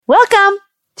Welcome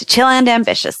to Chill and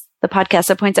Ambitious, the podcast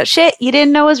that points out shit you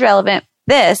didn't know was relevant.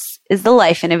 This is the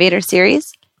Life Innovator series.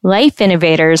 Life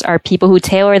innovators are people who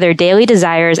tailor their daily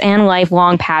desires and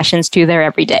lifelong passions to their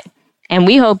everyday. And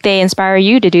we hope they inspire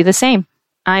you to do the same.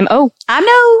 I'm O. I'm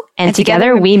No. And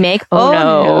together we make Oh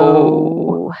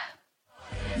No.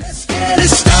 Let's get it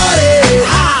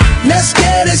started. Let's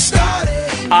get it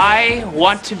started. I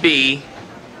want to be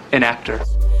an actor.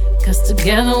 'Cause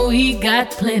together we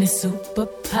got plenty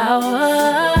superpower.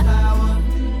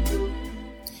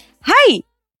 Hi.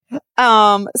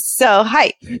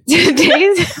 Hi.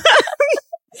 Today's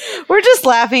we're just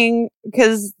laughing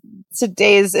because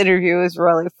today's interview is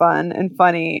really fun and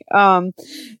funny.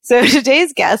 So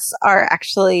today's guests are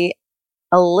actually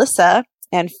Alyssa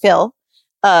and Phil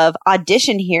of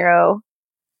Audition Hero.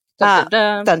 Dun,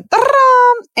 dun, dun.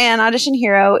 And Audition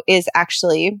Hero is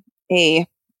actually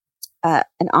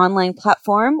an online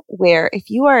platform where if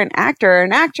you are an actor or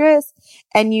an actress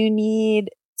and you need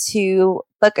to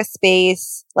book a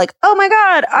space, like, oh my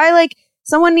God,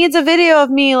 someone needs a video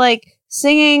of me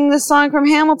singing the song from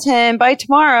Hamilton by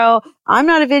tomorrow. I'm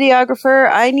not a videographer.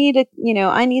 I need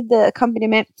the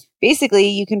accompaniment. Basically,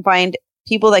 you can find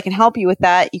people that can help you with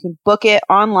that. You can book it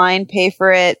online, pay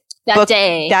for it That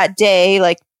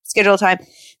day, schedule time.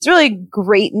 It's really a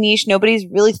great niche. Nobody's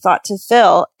really thought to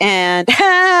fill. And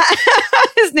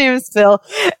his name is Phil.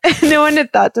 No one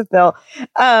had thought to fill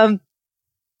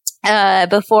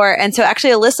before. And so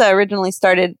actually Alyssa originally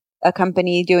started a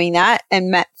company doing that and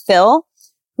met Phil,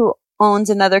 who owns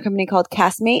another company called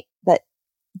Castmate that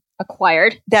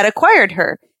acquired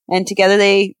her. And together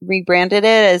they rebranded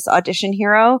it as Audition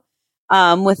Hero.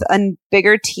 With a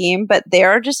bigger team, but they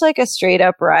are just a straight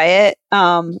up riot.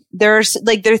 They're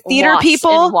theater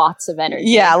people. And lots of energy.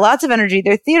 Yeah, lots of energy.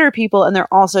 They're theater people and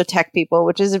they're also tech people,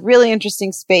 which is a really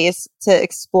interesting space to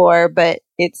explore. But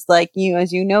it's as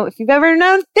you know, if you've ever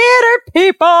known theater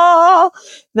people,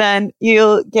 then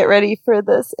you'll get ready for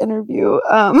this interview,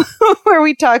 where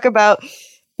we talk about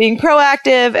being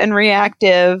proactive and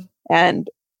reactive and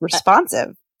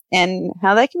responsive and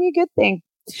how that can be a good thing.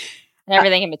 And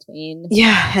everything in between.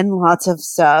 Yeah, and lots of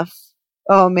stuff.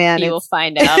 Oh man, You will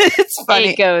find out. It's funny.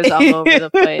 It goes all over the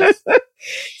place.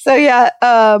 So yeah,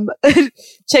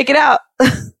 check it out.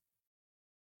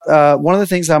 One of the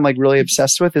things that I'm really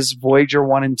obsessed with is Voyager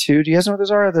 1 and 2. Do you guys know what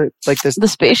those are? The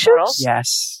spaceships?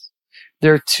 Yes.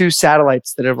 There are two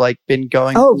satellites that have been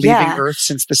going, leaving Earth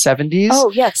since the 70s.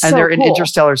 Oh yeah, and they're in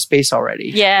interstellar space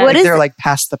already. Yeah. What is they're it?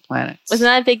 Past the planets. Wasn't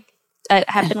that a big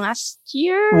happened last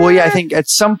year? Well, yeah, I think at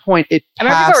some point it I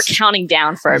remember people passed. were counting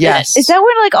down for a Yes. Is that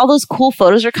where all those cool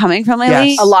photos are coming from lately?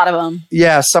 Yes. A lot of them.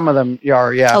 Yeah, some of them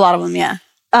are, yeah. A lot of them, yeah.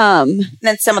 And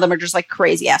then some of them are just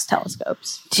crazy ass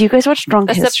telescopes. Do you guys watch Drunk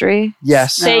That's History?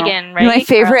 Yes. Sagan, right? My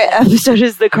favorite episode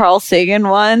is the Carl Sagan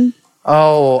one.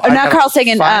 Oh. Or not Carl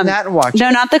Sagan. Find that and watch No,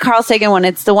 it. not the Carl Sagan one.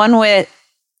 It's the one with.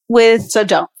 So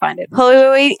don't find it.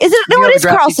 Wait. Is it? No, Neil it is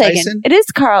deGrasse Carl Sagan. Tyson? It is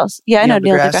Carl's. Yeah, I know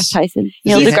Neil Neil deGrasse. deGrasse Tyson.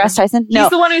 Neil Is he deGrasse Tyson. He's No,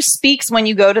 the one who speaks when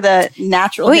you go to the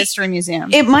Natural Wait. History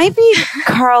Museum. it might be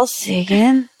Carl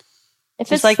Sagan.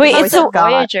 If It's it's Wait, the it's voice of God.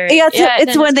 Voyager. Yeah, it's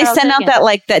then when they Carl send out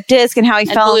Sagan. that disc and how he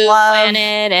And fell in Blue love.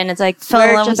 Planet, and it's Fell in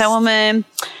we're love with that just- woman.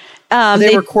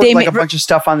 They record they a bunch of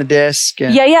stuff on the disc.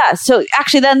 And Yeah. So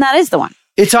actually, then that is the one.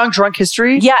 It's on Drunk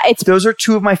History. Yeah, it's Those are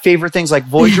two of my favorite things,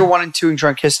 Voyager 1 and 2 and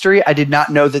Drunk History. I did not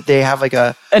know that they have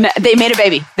a... and they made a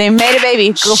baby.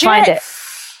 Go find it.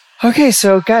 Okay,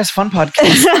 so guys, fun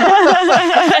podcast.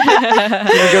 I'm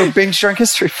gonna go binge Drunk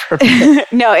History for a bit.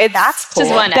 No, That's cool.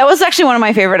 Just one that was actually one of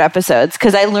my favorite episodes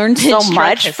because I learned so Drunk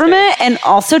much history. from it, and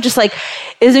also just it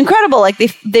was incredible.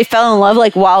 They fell in love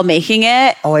while making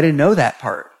it. Oh, I didn't know that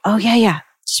part. Oh yeah.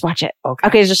 Just watch it.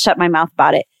 Okay. Just shut my mouth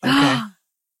about it. Okay.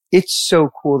 It's so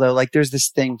cool though. There's this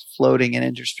thing floating in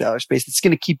interstellar space that's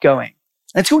going to keep going.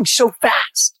 And it's going so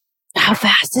fast. How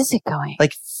fast is it going?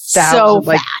 Thousands,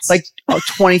 fast.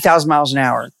 20,000 miles an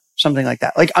hour, something like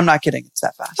that. I'm not kidding. It's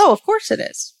that fast. Oh, of course it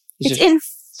is. It's just- in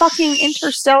fucking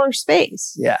interstellar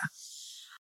space. Yeah.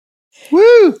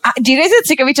 Woo! Do you guys get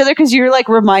sick of each other because you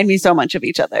remind me so much of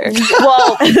each other?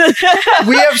 Well,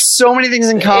 We have so many things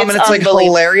in common. It's unbelievable.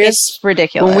 hilarious. It's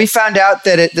ridiculous. When we found out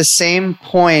that at the same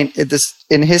point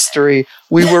in history,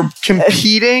 we were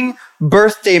competing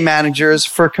birthday managers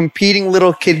for competing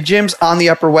little kid gyms on the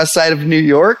Upper West Side of New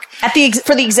York. for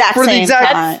the exact For the same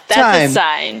exact- time. That's time. a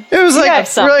sign. It was You have we're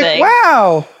something.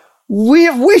 wow, we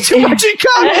have way too much in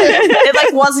common.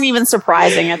 It wasn't even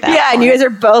surprising at that. yeah, and point. you guys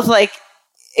are both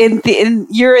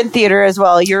you're in theater as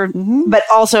well. You're but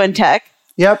also in tech.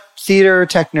 Yep. Theater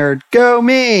tech nerd. Go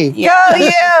me. Go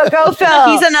you, go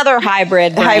Phil. He's another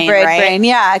hybrid brain, hybrid right? brain.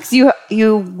 Yeah, because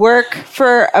you work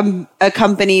for a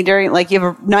company during like you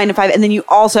have a 9 to 5, and then you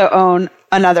also own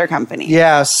another company.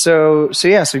 Yeah. So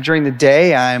during the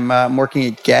day, I'm working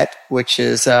at Get, which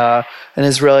is an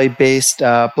Israeli-based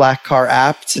black car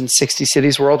app. It's in 60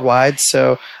 cities worldwide.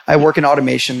 So I work in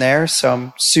automation there. So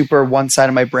I'm super one side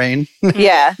of my brain.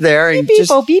 Yeah. There and Beep, just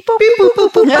boop, beep, boop, beep, boop,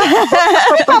 boop, boop.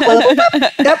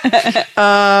 Yep.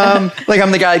 Like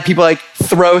I'm the guy people like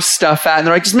throw stuff at, and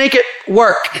they're like, just make it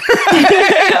work.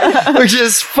 Which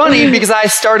is funny because I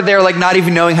started there like not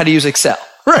even knowing how to use Excel.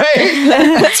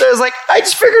 Right. So I was like, I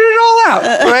just figured it all out.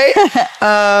 Right.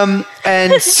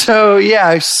 And so,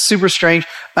 yeah, super strange.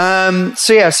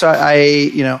 So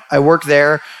I work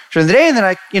there during the day, and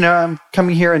then I'm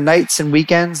coming here on nights and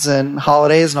weekends and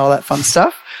holidays and all that fun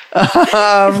stuff.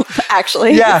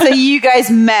 Actually. Yeah. So you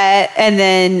guys met, and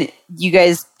then you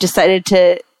guys decided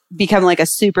to become like a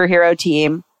superhero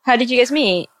team. How did you guys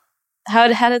meet? How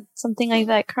did something like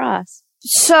that cross?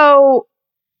 So,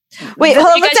 wait, hold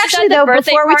on. Let's actually though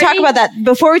before we talk about that,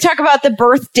 before we talk about the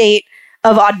birth date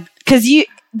of because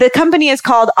the company is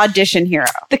called Audition Hero.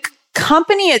 The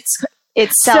company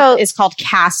itself is called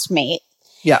Castmate.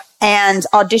 Yeah. And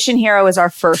Audition Hero is our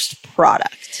first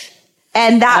product.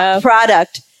 And that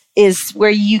product is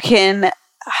where you can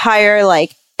hire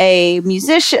like a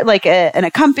musician, like an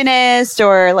accompanist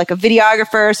or like a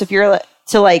videographer. So if you're like,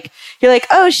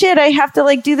 oh shit, I have to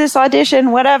like do this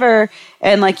audition, whatever.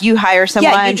 And like you hire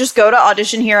someone. Yeah, you just go to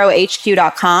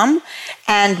auditionherohq.com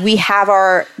and we have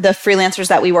the freelancers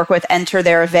that we work with enter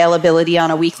their availability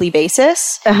on a weekly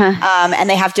basis. And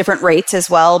they have different rates as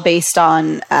well based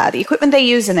on the equipment they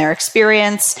use and their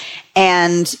experience.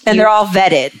 And they're all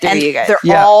vetted through you guys.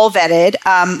 They're all vetted.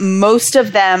 Most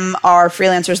of them are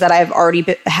freelancers that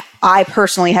I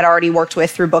personally had already worked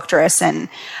with through Bookdress and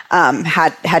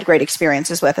had great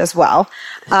experiences with as well.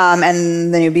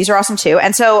 And the newbies are awesome too.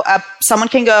 And so someone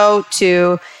can go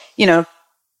to,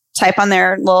 type on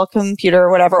their little computer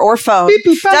or whatever, or phone,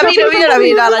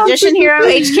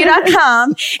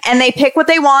 www.auditionherohq.com, and they pick what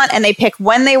they want and they pick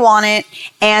when they want it,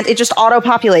 and it just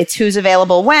auto-populates who's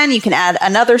available when. You can add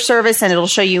another service and it'll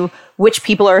show you which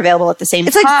people are available at the same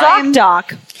time. It's like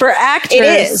ZocDoc for actors. It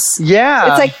is. Yeah.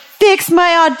 It's like, fix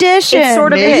my audition. It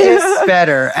sort of Make is. it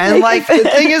better. And like the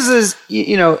thing is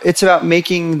it's about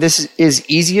making this as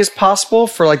easy as possible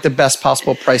for like the best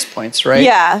possible price points, right?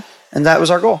 Yeah. And that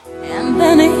was our goal. And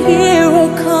then a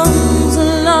hero comes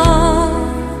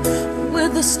along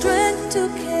with the strength to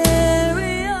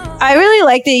carry on. I really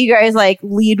like that you guys like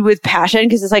lead with passion,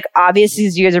 because it's like obvious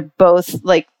because you guys are both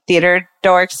like theater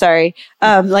dorks. Sorry,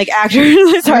 like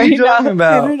actors. Sorry, what are you talking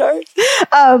about? Theater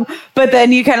dorks. But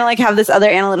then you kind of like have this other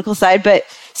analytical side. But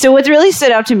so what's really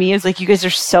stood out to me is like you guys are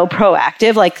so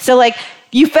proactive. Like so, like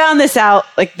you found this out,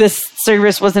 like this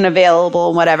service wasn't available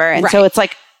and whatever, and so it's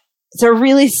like. It's a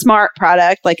really smart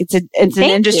product. Like it's an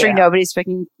industry nobody's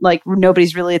picking, like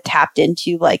nobody's really tapped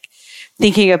into, like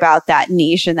thinking about that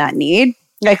niche and that need.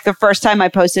 Like the first time I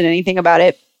posted anything about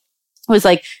it was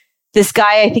like this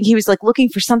guy, I think he was like looking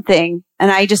for something,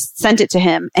 and I just sent it to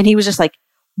him, and he was just like,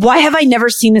 why have I never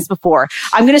seen this before?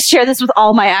 I'm going to share this with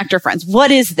all my actor friends.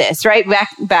 What is this? Right?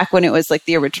 Back when it was like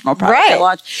the original product I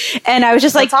launched. And I was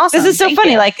just like, awesome. this is so Thank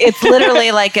funny. you. Like it's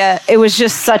literally like it was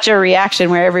just such a reaction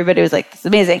where everybody was like, this is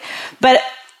amazing. But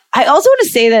I also want to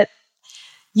say that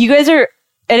you guys are,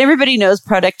 and everybody knows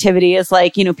productivity is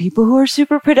like, people who are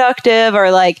super productive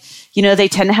are like, they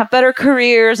tend to have better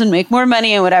careers and make more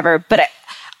money and whatever. But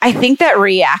I think that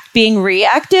being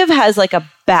reactive has like a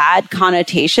bad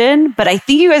connotation, but I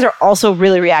think you guys are also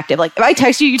really reactive. Like if I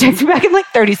text you, you text me back in like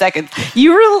 30 seconds.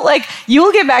 You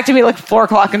will get back to me like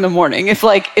 4:00 in the morning if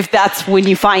that's when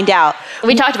you find out.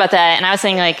 We talked about that, and I was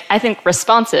saying like I think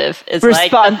responsive is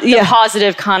like the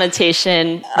positive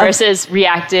connotation versus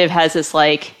reactive has this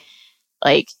like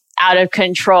out of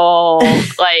control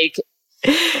like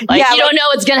you don't know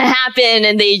what's gonna happen,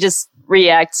 and they just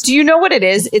react. Do you know what it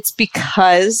is? It's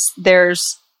because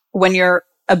when you're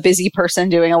a busy person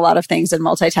doing a lot of things and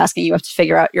multitasking, you have to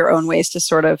figure out your own ways to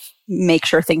sort of make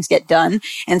sure things get done.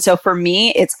 And so for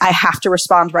me, I have to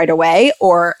respond right away,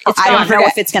 or I don't know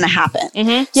if it's going to happen.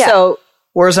 Mm-hmm. Yeah. So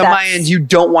whereas on my end, you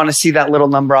don't want to see that little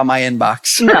number on my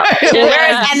inbox. No.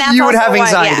 And that's you would have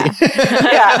anxiety.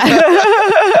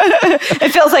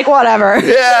 It feels like whatever.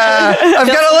 Yeah. I've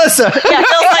got Alyssa. Yeah,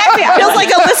 it feels like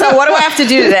Alyssa, what do I have to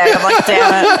do today? I'm like,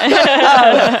 damn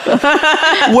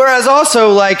it. Whereas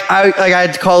also, like I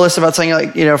had to call Alyssa about something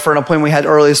like, for an appointment we had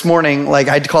early this morning. Like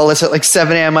I had to call Alyssa at like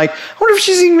 7 a.m. Like, I wonder if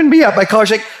she's even going to be up. I call her,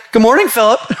 she's like, good morning,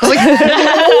 Philip. I was like,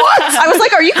 what? I was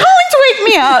like, are you calling to wake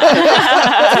me up?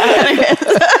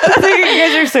 You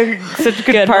guys are such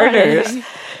good partners. Morning.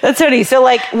 That's funny. So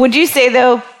like, would you say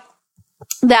though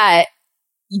that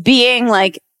being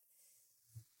like,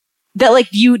 that like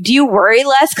do you worry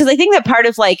less? Because I think that part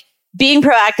of like being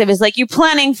proactive is like you're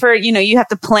planning for, you have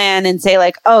to plan and say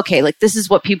like, oh, okay, like this is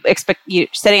what people expect, you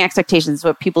setting expectations,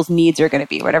 what people's needs are going to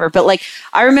be, whatever. But like,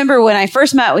 I remember when I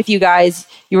first met with you guys,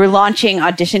 you were launching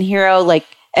Audition Hero, like,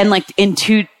 and like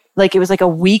it was like a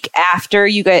week after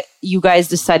you guys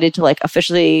decided to like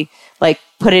officially like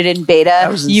put it in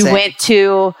beta. You went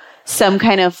to some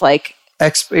kind of like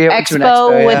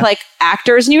expo with like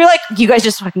actors, and you were like, you guys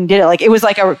just fucking did it. Like it was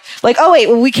like oh wait,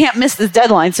 well we can't miss this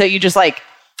deadline, so you just like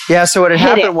so what had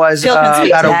happened was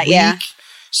about a week.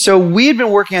 So we had been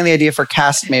working on the idea for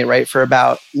Castmate, right, for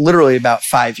literally about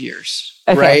 5 years,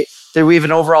 right? That we have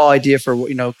an overall idea for so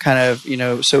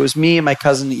it was me and my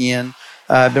cousin Ian.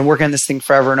 I've been working on this thing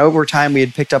forever, and over time we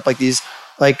had picked up like these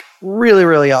like really,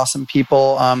 really awesome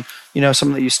people.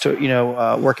 Someone that used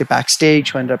to, work at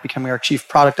Backstage, who ended up becoming our chief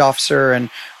product officer, and,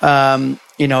 an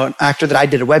actor that I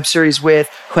did a web series with,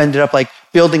 who ended up like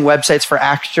building websites for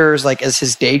actors, like as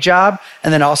his day job.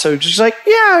 And then also just like,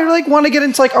 I like want to get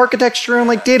into like architecture and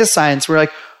like data science. We're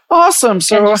like, awesome.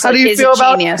 So how do you feel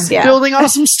about building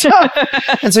awesome stuff?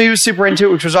 And so he was super into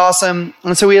it, which was awesome.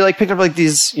 And so we like picked up like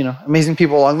these, amazing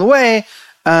people along the way.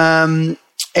 But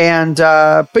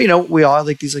we all had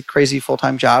like these like crazy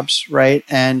full-time jobs, right?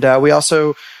 And we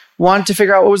also wanted to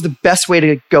figure out what was the best way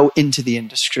to go into the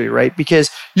industry, right?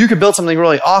 Because you could build something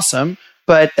really awesome,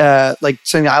 but like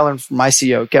something that I learned from my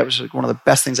CEO, Get, was like one of the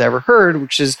best things I ever heard,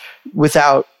 which is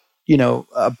without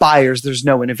buyers, there's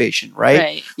no innovation,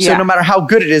 right? So no matter how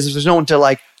good it is, if there's no one to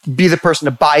like be the person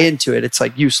to buy into it, it's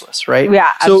like useless, right?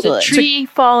 Yeah, absolutely. So, tree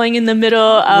falling in the middle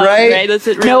of, right? That's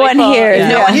it. Really no one hears. Yeah.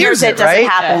 No one hears it. Doesn't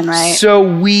happen, right? So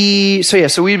we've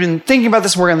been thinking about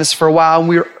this and working on this for a while, and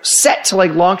we were set to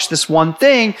like launch this one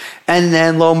thing, and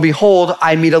then lo and behold,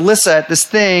 I meet Alyssa at this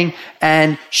thing,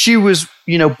 and she was,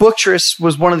 Booktress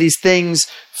was one of these things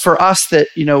for us that,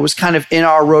 was kind of in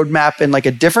our roadmap in like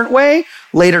a different way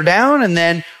later down. And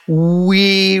then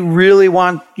we really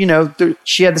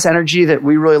she had this energy that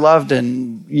we really loved,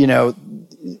 and,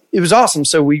 it was awesome.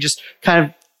 So we just kind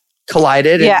of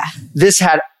collided. And this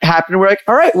had happened. We're like,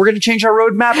 all right, we're going to change our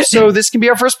roadmap so this can be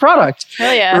our first product.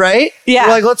 Hell yeah. Right? Yeah.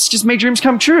 We're like, let's just make dreams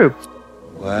come true.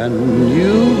 When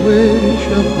you wish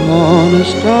upon a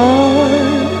star,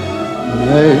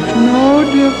 makes no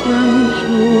difference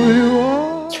who you are.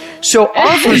 So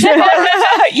our first product,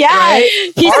 he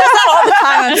says that all the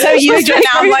time. I'm so used to it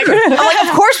now. I'm like,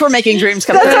 of course we're making dreams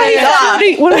come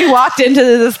true. When we walked into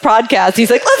this podcast,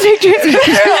 he's like, let's make dreams come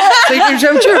true. make dreams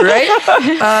come true, right?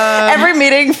 Every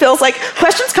meeting feels like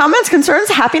questions, comments, concerns,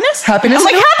 happiness. I'm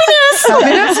like, happiness.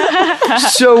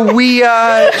 So we,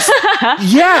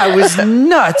 it was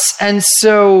nuts. And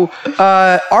so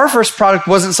our first product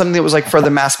wasn't something that was like for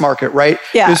the mass market, right?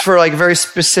 Yeah. It was for like a very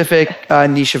specific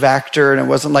niche of actor, and it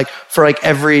wasn't like for like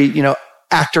every,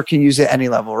 actor can use it at any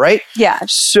level, right? Yeah.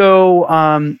 So,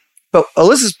 but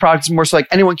Alyssa's product is more so like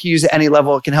anyone can use it at any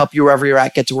level. It can help you wherever you're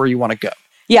at, get to where you want to go.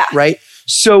 Yeah. Right.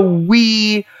 So when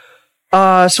we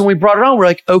brought it on, we're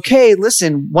like, okay,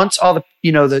 listen, once all the,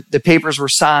 the papers were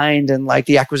signed and like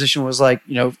the acquisition was like,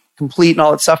 complete and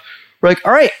all that stuff, we're like,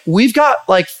 all right, we've got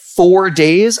like 4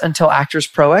 days until Actors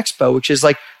Pro Expo, which is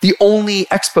like the only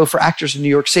expo for actors in New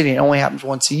York City. It only happens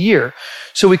once a year.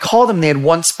 So we called them. They had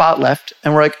one spot left,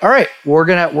 and we're like, all right, we're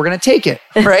gonna take it.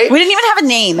 Right? We didn't even have a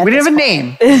name. We didn't have a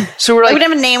name. So we're like, we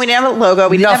didn't have a name. We didn't have a logo.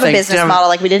 We didn't have a business model.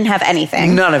 Like we didn't have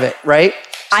anything. None of it. Right?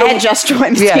 So, I had just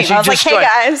joined the team. I was like, hey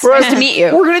guys, nice to meet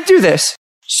you. We're gonna do this.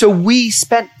 So we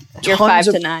spent You're 5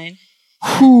 to 9.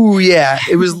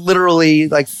 It was literally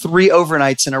like 3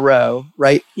 overnights in a row,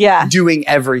 right? Yeah. Doing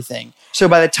everything. So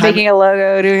by the time making a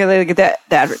logo, doing that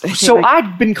advertising. So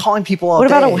I'd been calling people all day.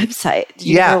 What about a website? Did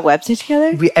you do a website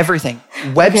together? Everything.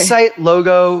 Website,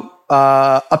 logo,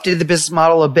 updated the business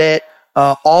model a bit,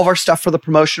 all of our stuff for the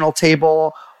promotional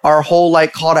table, our whole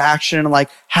like call to action and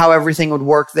like how everything would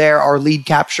work there, our lead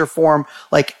capture form,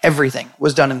 like everything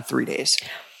was done in 3 days.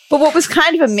 But what was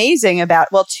kind of amazing about,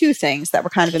 2 things that were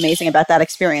kind of amazing about that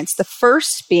experience. The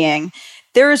first being,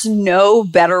 there is no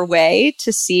better way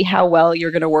to see how well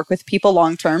you're going to work with people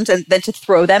long term than to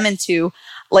throw them into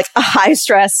like a high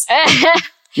stress,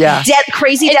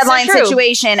 crazy deadline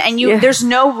situation. And there's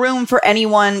no room for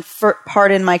anyone,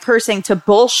 pardon my cursing, to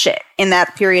bullshit in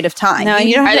that period of time. No,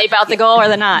 are they about the goal or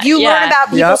they're not? You learn about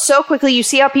people so quickly. You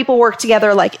see how people work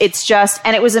together. Like it's just,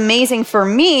 and it was amazing for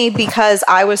me because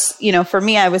I was, for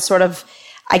me, I was sort of,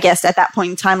 I guess at that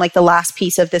point in time, like the last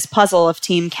piece of this puzzle of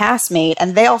Team Castmate,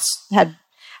 and they also had,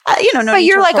 but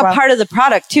you're like a part of the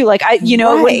product too. Like it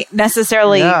wouldn't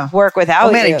necessarily work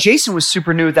without you. Jason was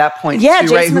super new at that point, too,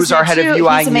 Jason right? Who's our head of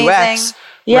UI and UX.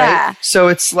 Yeah. Right? So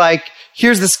it's like,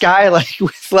 here's this guy like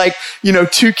with like,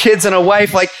 2 kids and a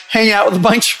wife, like hanging out with a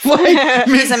bunch of like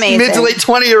mid to late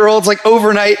 20-year-olds like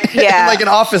overnight in like an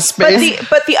office space.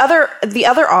 But the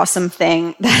other awesome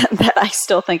thing that I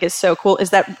still think is so cool is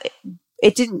that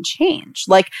it didn't change.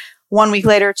 Like 1 week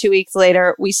later, 2 weeks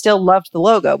later, we still loved the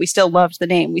logo. We still loved the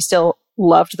name. We still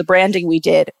loved the branding we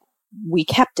did. We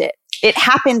kept it. It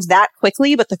happened that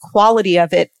quickly, but the quality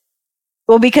of it,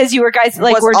 well, because you were guys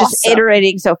like we're just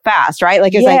iterating so fast, right?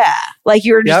 Like it's like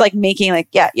you were just like making like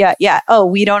yeah. Oh,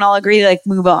 we don't all agree. Like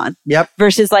move on. Yep.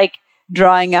 Versus like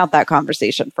drawing out that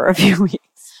conversation for a few weeks.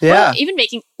 Yeah. Well, even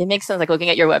it makes sense. Like looking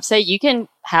at your website, you can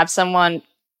have someone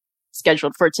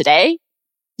scheduled for today.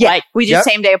 Yeah, like, we do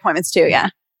same day appointments too.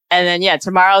 Yeah. And then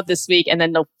tomorrow, this week, and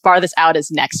then the farthest out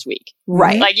is next week.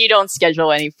 Right. Like you don't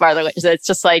schedule any farther. So it's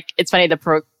just like it's funny the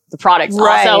product's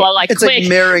also like it's quick like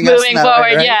mirroring moving us forward.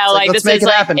 Way, right? Yeah, like this is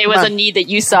like it was a need that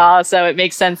you saw, so it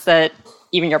makes sense that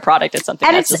even your product is something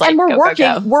that's just like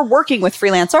we're working with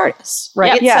freelance artists,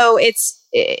 right? Yep. Yeah. So it's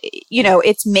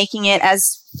it's making it as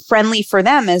friendly for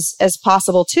them as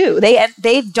possible too.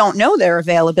 They don't know their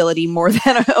availability more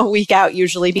than a week out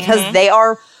usually because they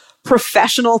are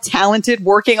professional, talented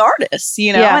working artists,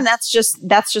 and that's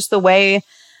just the way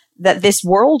that this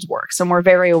world works, and we're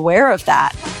very aware of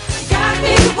that.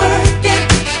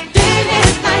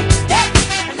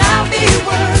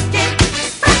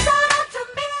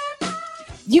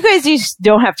 You guys just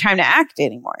don't have time to act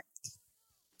anymore.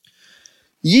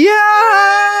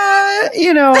 Yeah,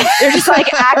 they're just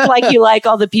like act like you like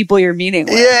all the people you're meeting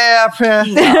with. Yeah,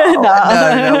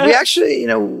 no. We actually,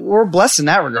 we're blessed in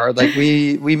that regard. Like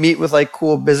we meet with like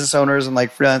cool business owners and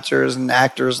like freelancers and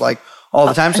actors like all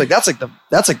the time. So like that's like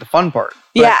the fun part.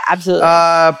 But, yeah, absolutely.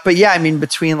 But yeah,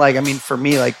 for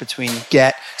me, like between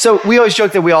Get. So we always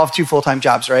joke that we all have 2 full-time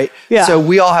jobs, right? Yeah. So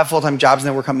we all have full-time jobs and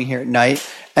then we're coming here at night.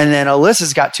 And then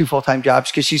Alyssa's got 2 full-time jobs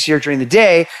because she's here during the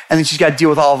day and then she's got to deal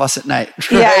with all of us at night.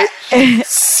 Right? Yeah.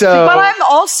 But I'm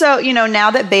also,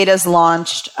 now that beta's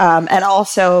launched, and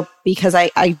also because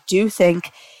I do think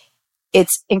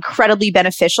it's incredibly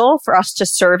beneficial for us to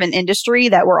serve an industry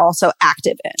that we're also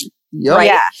active in. Yep. Right.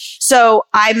 Yeah. So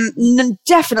I'm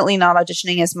definitely not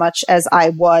auditioning as much as I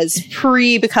was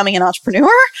pre-becoming an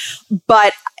entrepreneur.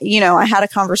 But, I had a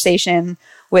conversation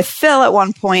with Phil at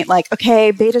one point, like,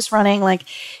 okay, beta's running. Like,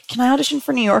 can I audition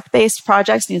for New York-based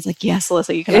projects? And he was like, yes,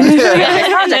 Alyssa, you can audition for New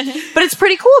York project. But it's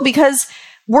pretty cool because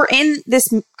we're in this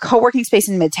co-working space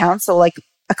in Midtown. So like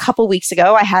a couple weeks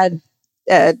ago, I had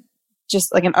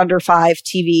just like an under 5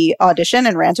 TV audition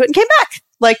and ran to it and came back.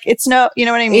 Like it's you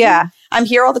know what I mean? Yeah. I'm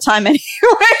here all the time anyways.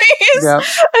 Yep.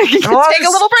 I can take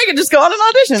a little break and just go on an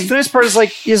audition. The nice part is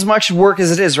like as much work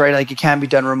as it is, right? Like it can be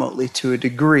done remotely to a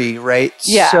degree, right?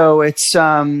 Yeah. So it's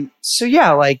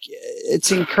like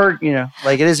it's encouraged,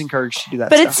 like it is encouraged to do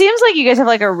that. But stuff. it seems like you guys have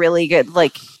like a really good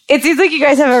like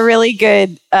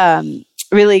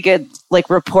like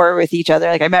rapport with each other.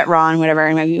 Like I met Ron, whatever,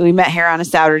 and we met here on a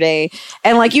Saturday,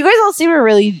 and like you guys all seem to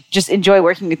really just enjoy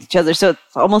working with each other. So it's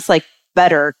almost like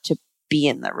better to be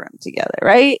in the room together,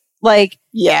 right? Like,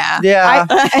 yeah. Yeah.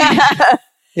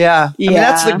 I mean,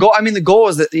 that's the goal. I mean, the goal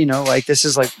is that, like this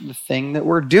is like the thing that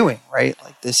we're doing, right?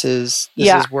 Like this is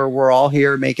where we're all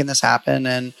here making this happen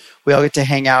and we all get to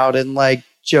hang out and like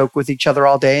joke with each other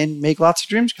all day and make lots of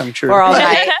dreams come true. Or all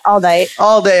night.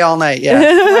 All day, all night. Yeah.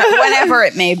 Whenever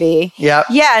it may be. Yeah.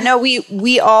 Yeah. No,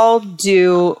 we all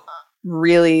do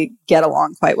really get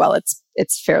along quite well.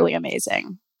 It's fairly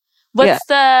amazing. What's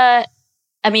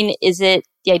is it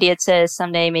the idea to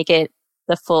someday make it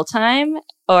the full time,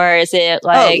 or is it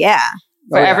like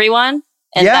for everyone?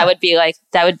 And that would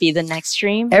be the next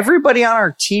stream. Everybody on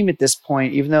our team at this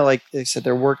point, even though like I said,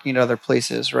 they're working at other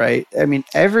places, right? I mean,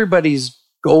 everybody's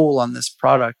goal on this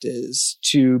product is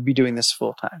to be doing this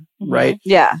full time, right?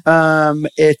 Yeah.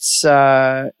 It's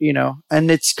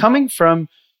and it's coming from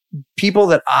people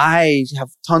that I have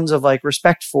tons of like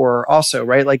respect for also,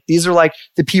 right? Like these are like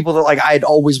the people that like I'd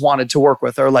always wanted to work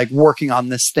with or like working on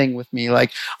this thing with me.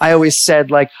 Like I always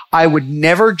said like I would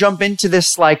never jump into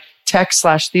this like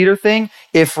tech/theater thing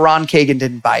if Ron Kagan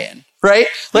didn't buy in. Right?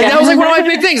 Like that was like one of my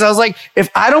big things. I was like, if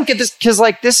I don't get this, cause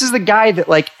like this is the guy that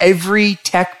like every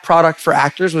tech product for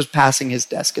actors was passing his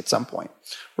desk at some point.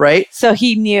 Right? So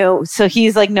he knew, so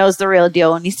he's like knows the real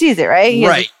deal when he sees it, right?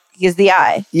 Right. He has the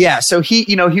eye. Yeah. So he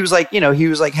was like, he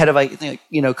was like head of like,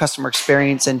 customer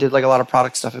experience and did like a lot of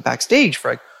product stuff at Backstage for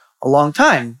like a long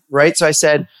time. Right. So I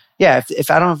said, yeah,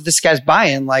 if I don't know if this guy's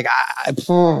buying, like,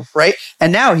 right.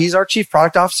 And now he's our chief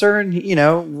product officer, and you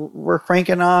know, we're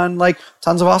cranking on like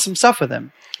tons of awesome stuff with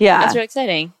him. Yeah. That's really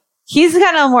exciting. He's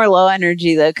kind of more low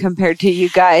energy though compared to you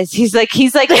guys. He's like he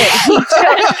kind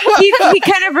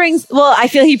of brings. Well, I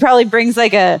feel he probably brings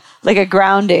like a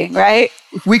grounding, right?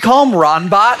 We call him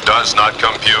Ronbot. Does not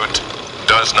compute.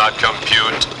 Does not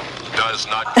compute. Does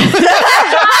not. Does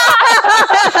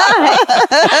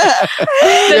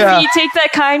he take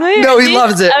that kindly? No, he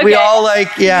loves it. Okay. We all like,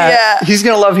 he's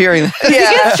gonna love hearing that. Does he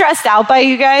get stressed out by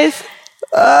you guys?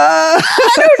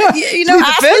 You know,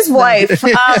 ask his wife.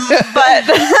 But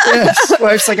His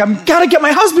wife's like, I'm gotta get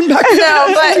my husband back.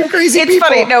 no, but crazy it's people.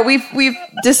 funny. No, we've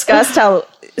discussed how.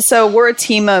 So we're a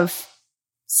team of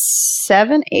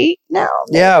 7, 8 now.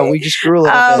 maybe. Yeah, we just grew a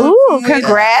little bit. Ooh,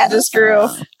 congrats! Just grew.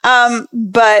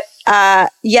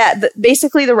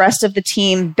 Basically the rest of the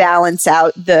team balance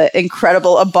out the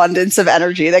incredible abundance of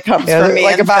energy that comes from me.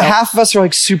 Like and about Phil. half of us are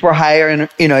like super high, and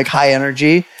you know, like high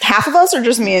energy. Half of us are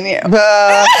just me and you.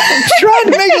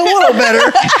 Trying to make it a little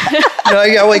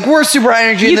better. Yeah, like we're super high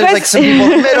energy, and there's like some people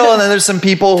in the middle, and then there's some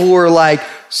people who are like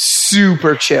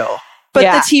super chill. But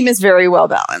Yeah. the team is very well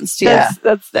balanced. Yeah.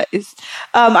 That's nice.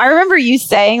 I remember you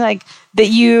saying like that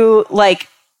you like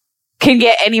can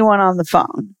get anyone on the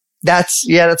phone. That's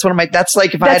one of my. That's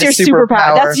like if I That's had your a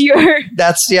superpower.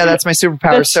 That's That's my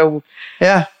superpower. So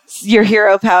yeah. your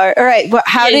hero power. All right. Well,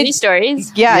 how did any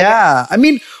stories? Yeah. I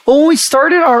mean, well, when we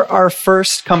started our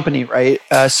first company, right?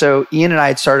 So Ian and I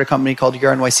had started a company called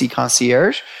Your NYC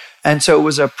Concierge. And so it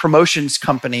was a promotions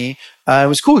company. It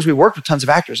was cool because we worked with tons of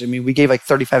actors. I mean, we gave like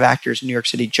 35 actors in New York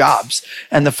City jobs.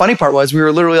 And the funny part was we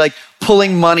were literally like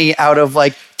pulling money out of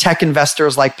like tech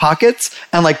investors like pockets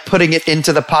and like putting it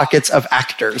into the pockets of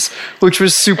actors, which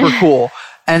was super cool.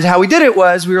 And how we did it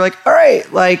was we were like, all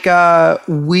right, like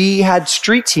we had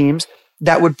street teams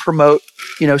that would promote,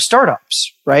 you know,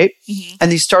 startups, right? Mm-hmm.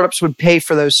 And these startups would pay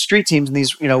for those street teams. And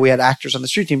these, you know, we had actors on the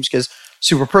street teams because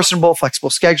super personable,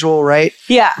 flexible schedule, right?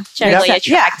 Yeah. Generally Yeah.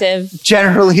 attractive.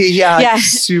 Generally, Yeah.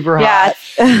 super Yeah. hot.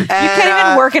 You can't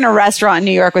even work in a restaurant in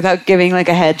New York without giving like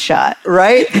a headshot.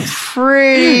 Right?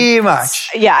 Pretty much.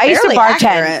 Yeah. I used to Fairly bartend.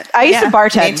 accurate. I used to Me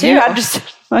bartend. too. You had just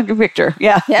like a picture.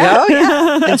 Yeah. Yeah. Oh,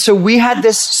 yeah. And so we had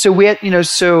this, so we had, you know,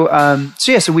 so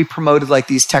we promoted like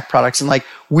these tech products, and like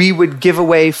we would give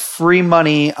away free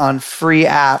money on free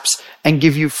apps and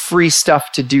give you free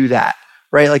stuff to do that,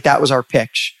 right? Like that was our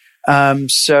pitch.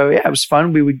 So yeah, it was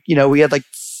fun. We would, you know, we had like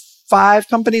 5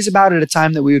 companies about at a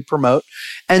time that we would promote.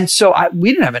 And so we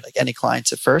didn't have like any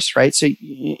clients at first, right? So,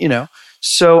 you know,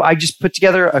 so I just put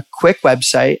together a quick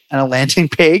website and a landing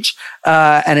page.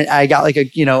 And I got like an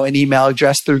email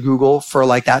address through Google for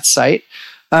like that site.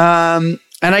 And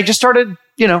I just started,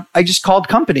 you know, I just called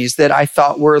companies that I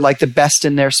thought were like the best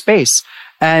in their space.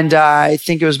 And I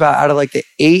think it was about out of like the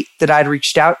 8 that I'd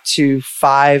reached out to,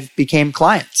 5 became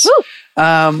clients,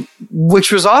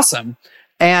 which was awesome.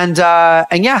 And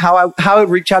yeah, how I would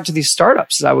reach out to these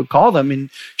startups is I would call them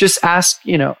and just ask,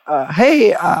 you know,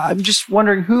 hey, I'm just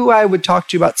wondering who I would talk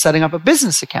to about setting up a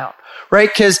business account,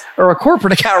 right? Or a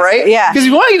corporate account, right? Yeah. Because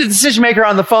you want to get a decision maker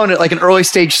on the phone at like an early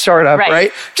stage startup,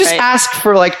 right? Just ask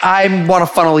for like, I want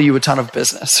to funnel you a ton of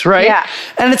business, right? Yeah.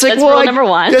 And it's like, That's well, rule like, number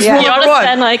one. that's You rule don't number want to one.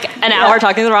 spend like an hour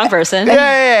talking to the wrong person.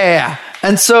 Yeah.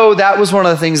 And so that was one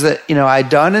of the things that, you know, I'd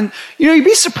done. And, you know, you'd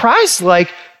be surprised,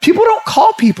 like, people don't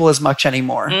call people as much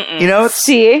anymore. You know, it's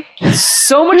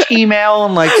so much email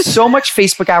and like so much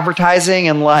Facebook advertising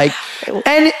and like,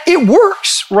 and it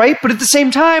works, right? But at the same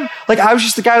time, like I was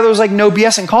just the guy that was like no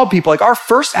BS and called people. Like our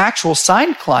first actual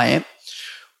signed client,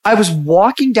 I was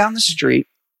walking down the street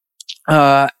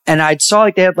and I saw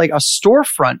like they had like a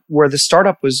storefront where the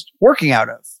startup was working out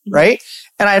of, right?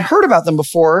 And I'd heard about them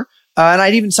before and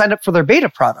I'd even signed up for their beta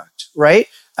product, right?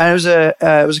 And it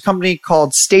was a company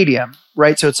called Stadium,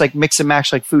 right? So it's like mix and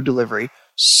match, like food delivery.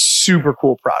 Super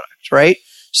cool product, right?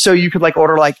 So you could like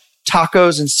order like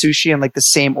tacos and sushi in like the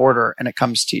same order, and it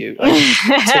comes to you like,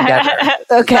 together.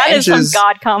 Okay, that is Which some is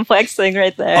God complex thing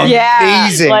right there.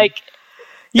 Amazing. Like,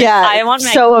 Yeah. I want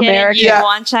so Mexican, American. you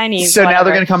want Chinese. So now whatever.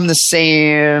 they're going to come in the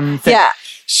same thing. Yeah.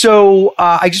 So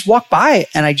I just walked by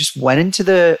and I just went into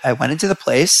the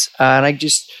place and I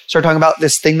just started talking about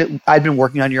this thing that I'd been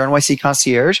working on, Your NYC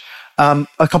Concierge.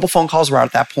 A couple phone calls were out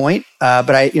at that point, but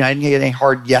I didn't get any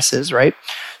hard yeses, right?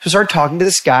 So I started talking to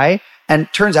this guy, and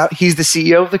it turns out he's the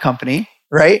CEO of the company,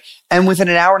 right? And within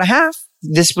an hour and a half,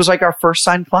 this was like our first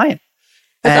signed client.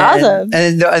 That's awesome.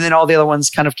 And then all the other ones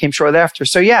kind of came shortly after.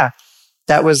 So yeah,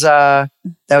 that was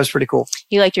pretty cool.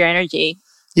 You liked your energy.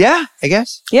 Yeah, I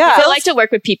guess. Yeah. I like to work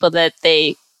with people that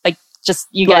they like just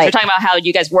you guys were talking about how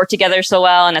you guys work together so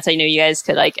well, and that's how you knew you guys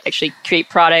could like actually create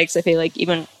products. I feel like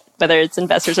even whether it's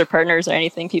investors or partners or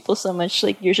anything, people so much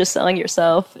like you're just selling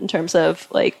yourself in terms of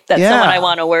like that's someone I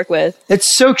want to work with.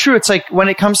 It's so true. It's like when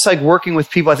it comes to like working with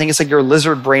people, I think it's like your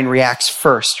lizard brain reacts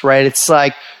first, right? It's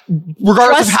like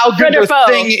regardless of how good your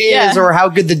thing is or how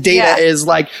good the data is,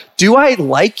 like, do I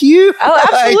like you? Oh,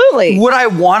 absolutely. Like, would I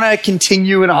want to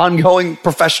continue an ongoing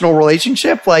professional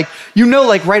relationship? Like,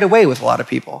 like right away with a lot of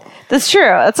people. That's true.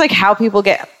 That's like how people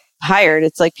get hired.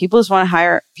 It's like people just want to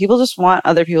hire. People just want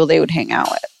other people they would hang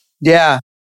out with. Yeah,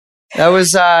 that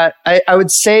was. I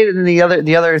would say that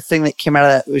the other thing that came out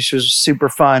of that, which was super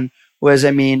fun, was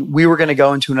we were going to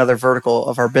go into another vertical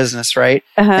of our business, right?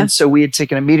 And so we had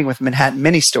taken a meeting with Manhattan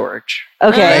Mini Storage.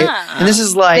 Okay, right? And this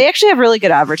is like they actually have really good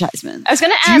advertisements. I was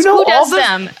going to ask who does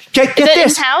them. Get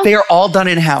this, in-house? They are all done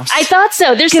in house. I thought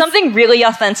so. There's something really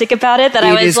authentic about it that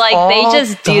I was like, they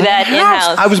just do that in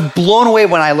house. I was blown away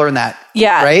when I learned that.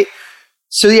 Yeah, right.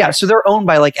 So they're owned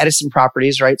by like Edison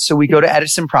Properties, right? So we go to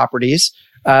Edison Properties.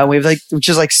 We have which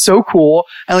is like so cool.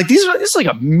 And like this is like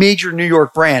a major New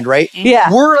York brand, right? Yeah.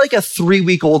 We're like a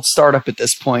 3-week-old startup at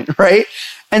this point, right?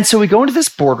 And so we go into this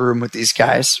boardroom with these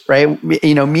guys, right? Me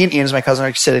and Ian, as my cousin,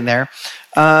 are sitting there.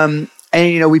 And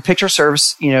we pitch our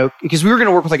service, because we were going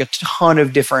to work with like a ton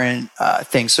of different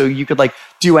things. So you could like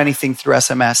do anything through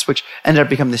SMS, which ended up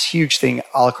becoming this huge thing,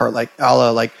 a la carte,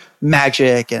 like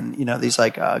Magic and these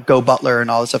like Go Butler and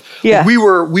all this stuff. Yeah, like,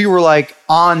 we were like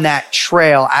on that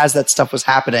trail as that stuff was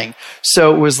happening.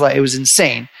 So it was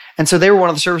insane. And so they were one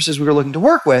of the services we were looking to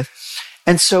work with.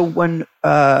 And so when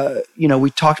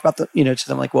we talked about to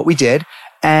them like what we did,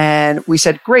 and we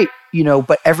said, great,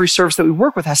 but every service that we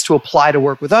work with has to apply to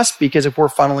work with us, because if we're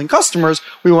funneling customers,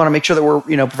 we want to make sure that we're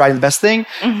providing the best thing.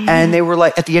 Mm-hmm. And they were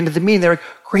like, at the end of the meeting, they're like,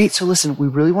 great. So listen, we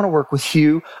really want to work with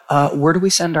you. Where do we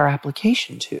send our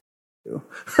application to?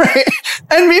 Right.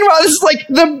 And meanwhile, this is like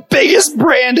the biggest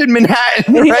brand in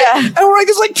Manhattan, right? Yeah. And we're like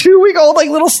this like 2-week-old like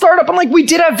little startup. I'm like, we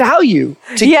did have value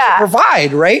to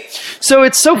provide, right? So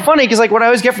it's so funny because like what I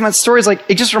always get from that story is like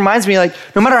it just reminds me like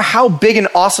no matter how big and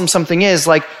awesome something is,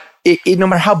 like no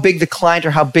matter how big the client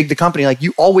or how big the company, like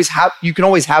you can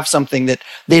always have something that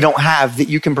they don't have that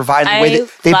you can provide in the way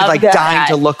that they've been like dying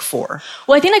to look for.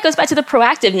 Well, I think that goes back to the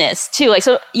proactiveness too. Like,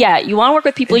 so yeah, you want to work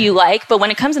with people you like, but when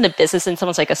it comes into business and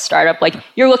someone's like a startup, like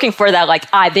you're looking for that, like,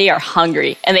 they are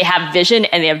hungry and they have vision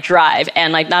and they have drive.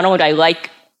 And like, not only do I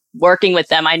like working with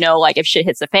them, I know like if shit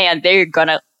hits the fan, they're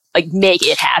gonna like make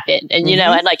it happen. And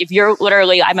and like if you're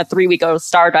literally, I'm a 3-week-old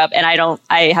startup and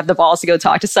I have the balls to go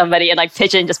talk to somebody and like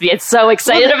pitch it and just be so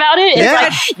excited about it. It's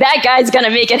like that guy's gonna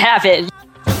make it happen.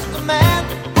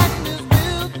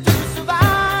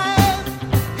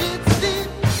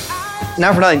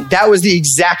 Not for nothing, that was the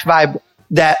exact vibe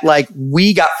that like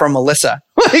we got from Alyssa.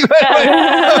 like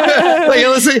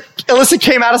Alyssa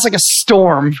came at us like a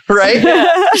storm, right?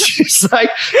 she's like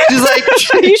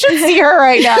you should see her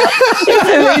right now. It's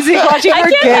amazing watching her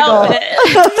giggle.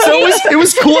 So it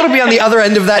was cool to be on the other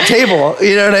end of that table.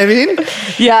 You know what I mean?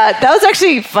 Yeah, that was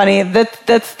actually funny.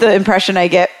 That's the impression I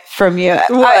get from you.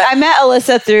 I met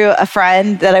Alyssa through a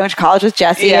friend that I went to college with,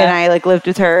 Jessie, and I like lived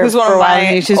with her Who's one for of a while.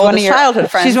 my she's one of your childhood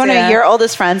friends. She's one of your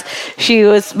oldest friends. She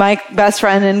was my best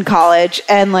friend in college,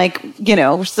 and like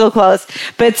we're still close.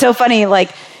 But it's so funny.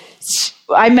 Like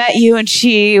I met you, and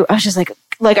I was just like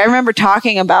I remember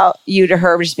talking about you to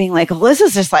her, just being like,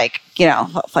 Alyssa's just like,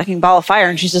 a fucking ball of fire.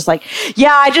 And she's just like,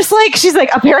 yeah, I just like, she's like,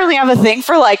 apparently I have a thing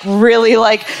for like really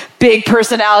like big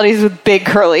personalities with big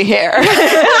curly hair.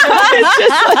 It's just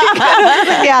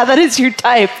like, yeah, that is your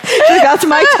type. She's like, that's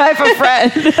my type of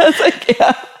friend. I was like,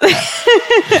 yeah.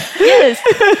 Yes.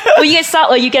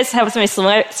 Well, you guys have some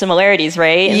similarities,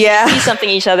 right? And yeah. You see something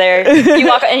in each other. You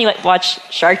walk and you watch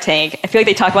Shark Tank. I feel like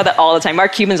they talk about that all the time.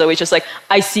 Mark Cuban's always just like,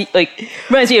 I see, like,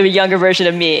 reminds me of a younger version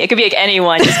of me. It could be like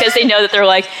anyone, just because they know that they're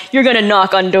like, you're going to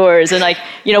knock on doors and like,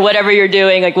 whatever you're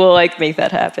doing, like, we'll like make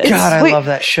that happen. God, I love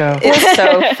that show. It's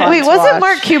so fun. Wait, wasn't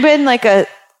Mark Cuban like an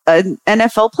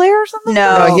NFL player or something?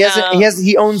 No,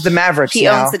 he owns the Mavericks. He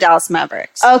owns the Dallas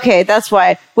Mavericks. Okay, that's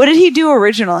why. What did he do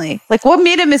originally? Like, what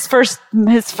made him his first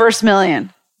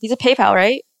million? He's a PayPal,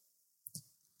 right?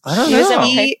 I don't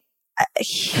know.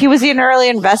 He was an early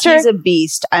investor. He's a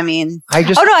beast. I mean, I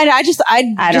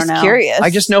don't know. Curious. I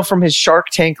just know from his Shark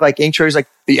Tank like intro, he's like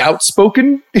the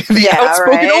outspoken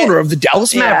owner of the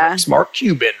Dallas Mavericks, Mark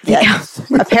Cuban. Yeah.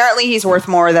 Apparently, he's worth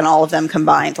more than all of them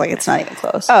combined. Like it's not even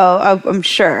close. Oh, I'm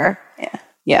sure.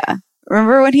 Yeah.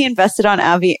 Remember when he invested in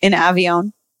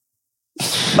Avion?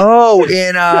 Oh,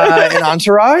 in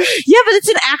Entourage? Yeah, but it's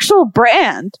an actual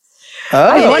brand. Oh.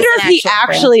 I wonder if he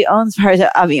actually owns part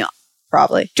of Avion.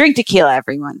 probably. Drink tequila,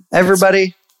 everyone.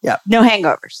 Everybody. Yeah. No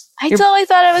hangovers. I totally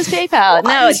thought it was PayPal.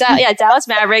 No, Dallas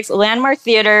Mavericks, Landmark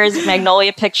Theaters,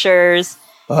 Magnolia Pictures,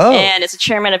 and it's a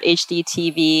chairman of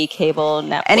HDTV cable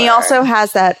network. And he also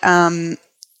has that.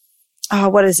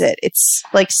 What is it? It's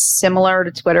like similar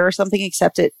to Twitter or something,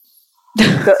 except it.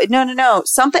 No.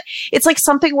 Something. It's like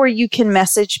something where you can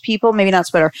message people. Maybe not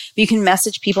Twitter, but you can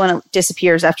message people and it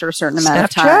disappears after a certain amount of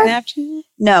time. Snapchat?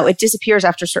 No, it disappears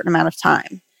after a certain amount of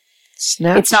time.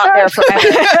 Snapchat? It's not there forever.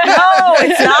 No,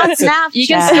 it's not Snapchat. You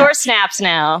can store snaps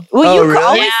now. Well,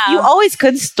 really? You always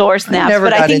could store snaps,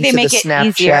 but I think they make it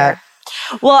easier.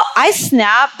 Well, I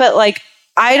snap, but like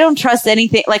I don't trust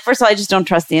anything. Like, first of all, I just don't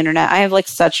trust the internet. I have like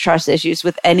such trust issues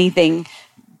with anything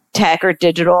tech or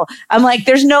digital. I'm like,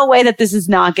 there's no way that this is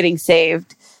not getting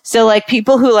saved. So like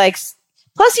people who like,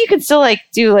 plus you can still like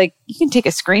do like, you can take a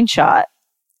screenshot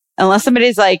unless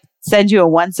somebody's like send you a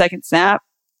 1 second snap.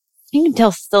 You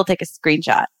can still take a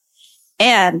screenshot.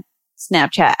 And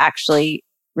Snapchat actually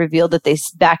revealed that they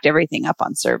backed everything up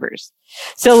on servers.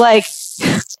 So like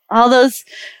all those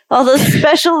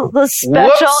special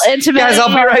intimate guys, I'll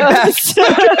be right back.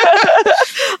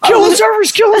 Kill the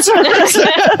servers.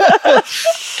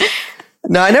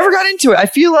 No, I never got into it. I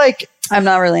feel like I'm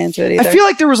not really into it either. I feel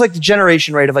like there was like the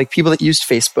generation, right, of like people that used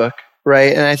Facebook,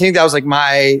 right? And I think that was like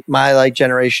my like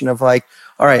generation of like,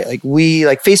 all right, like we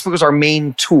like Facebook was our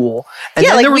main tool, and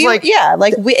then there was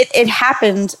it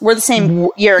happened. We're the same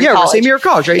year in college. We're the same year of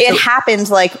college, right? It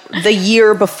happened like the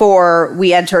year before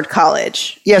we entered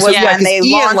college. Yes, when they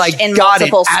Ian launched in got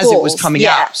multiple it as schools. it was coming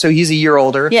out, so he's a year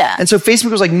older. Yeah, and so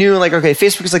Facebook was like new, and like okay,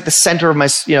 Facebook is like the center of my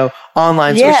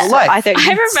online social life. I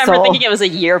remember thinking it was a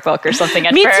yearbook or something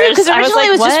at Me first. too, because originally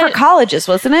it was just for colleges,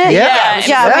 wasn't it? Yeah.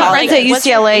 My friends at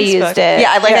UCLA used it. Yeah,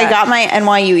 I got my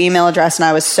NYU email address, and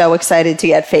I was so excited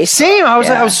to get Facebook. Same.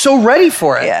 I was so ready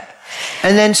for it. Yeah.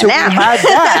 And then we had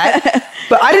that,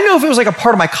 but I didn't know if it was like a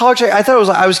part of my college. I thought it was.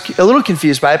 I was a little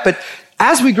confused by it, but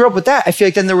as we grew up with that, I feel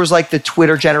like then there was like the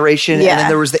Twitter generation, and then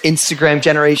there was the Instagram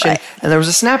generation, and there was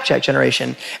a Snapchat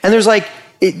generation, and there's like.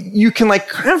 You can like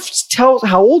kind of tell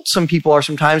how old some people are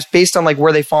sometimes based on like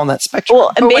where they fall on that spectrum.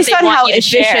 Well, and based on how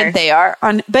efficient they are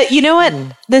on, but you know what?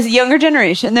 This younger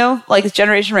generation though, like this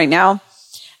generation right now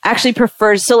actually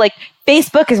prefers, so like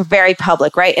Facebook is very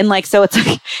public, right? And like, so it's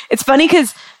like, it's funny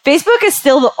because Facebook is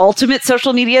still the ultimate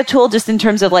social media tool just in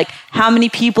terms of like how many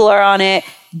people are on it,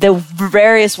 the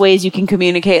various ways you can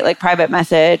communicate, like private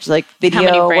message, like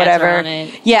video, whatever.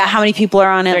 Yeah, how many people are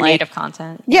on it? Their like native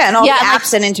content. Yeah, and all the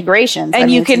apps and integrations.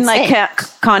 And you can like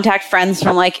contact friends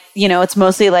from like, it's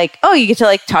mostly like, oh, you get to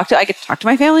like I get to talk to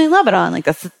my family in Lebanon. Like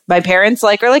that's my parents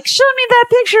like are like, show me that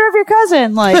picture of your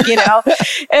cousin, like,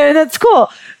 and that's cool.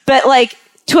 But like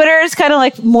Twitter is kind of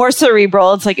like more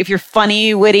cerebral. It's like if you're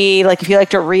funny, witty, like if you like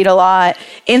to read a lot.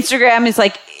 Instagram is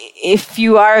like if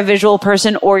you are a visual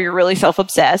person or you're really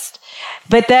self-obsessed.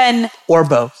 But then or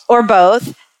both.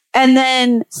 And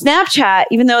then Snapchat,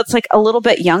 even though it's like a little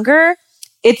bit younger,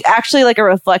 it's actually like a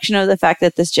reflection of the fact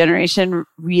that this generation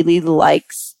really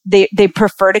likes they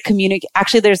prefer to communicate.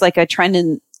 Actually, there's like a trend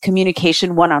in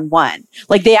communication one-on-one.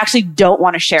 Like they actually don't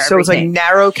want to share so everything. It's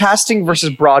like narrowcasting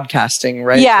versus broadcasting,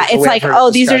 right? Yeah, it's like,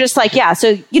 these are just like,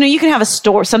 so you can have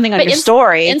something on your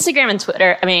story. Instagram and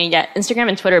Twitter, Instagram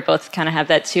and Twitter both kind of have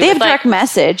that too. They have like, direct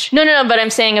message. No, but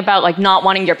I'm saying about like not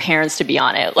wanting your parents to be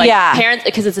on it. Like parents,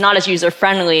 because it's not as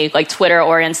user-friendly like Twitter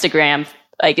or Instagram,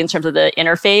 like in terms of the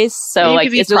interface. So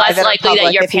like it's less likely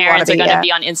that your parents are going to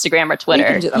be on Instagram or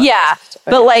Twitter. Yeah.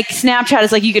 But like Snapchat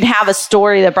is like you can have a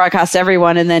story that broadcasts to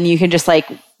everyone and then you can just like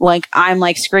I'm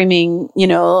like screaming,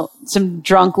 some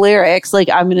drunk lyrics. Like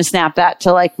I'm going to snap that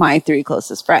to like my 3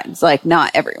 closest friends, like not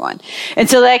everyone. And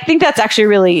so I think that's actually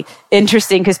really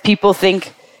interesting because people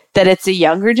think that it's a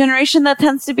younger generation that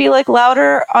tends to be like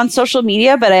louder on social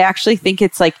media. But I actually think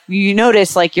it's like, you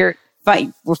notice like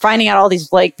we're finding out all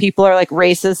these like people are like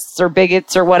racists or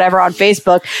bigots or whatever on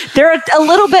Facebook. They're a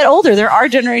little bit older. They're our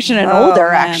generation and older,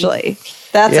 actually.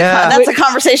 That's a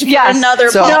conversation for another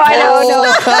podcast. No, I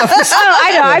know.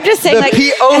 I know. I'm just saying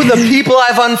the people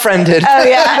I've unfriended. Oh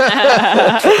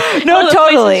yeah. No,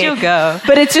 totally. You go.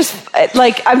 But it's just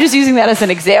like I'm just using that as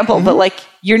an example. But like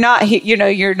you're not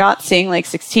seeing like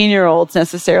 16-year-olds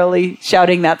necessarily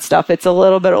shouting that stuff. It's a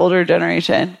little bit older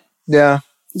generation. Yeah.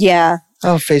 Yeah.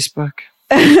 Oh, Facebook.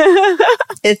 I'm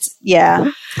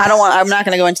not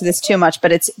going to go into this too much,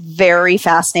 but it's very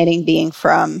fascinating being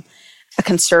from a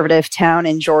conservative town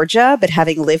in Georgia, but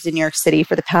having lived in New York City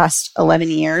for the past 11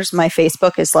 years, my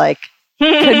Facebook is like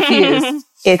confused.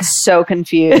 It's so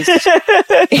confused.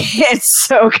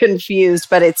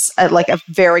 But it's like a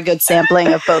very good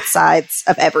sampling of both sides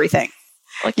of everything.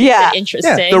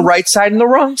 interesting. Yeah, the right side and the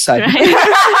wrong side. Right?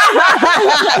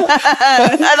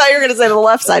 I thought you were going to say the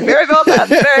left side. Very well done.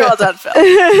 Very well done, Phil.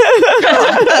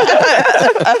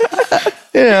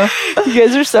 You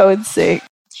guys are so in sync.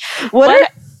 Were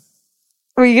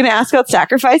you going to ask about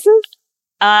sacrifices?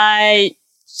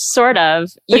 Sort of.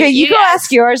 Okay, you go ask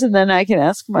yours and then I can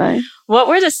ask mine. What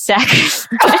were the sacrifices?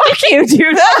 You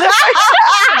do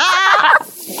that.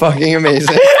 Fucking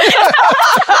amazing.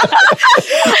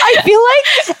 I feel like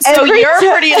So you're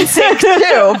pretty in sync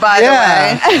too, by the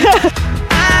way.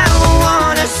 I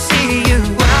wanna see you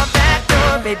out that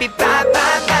door, baby. Bye,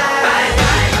 bye, bye.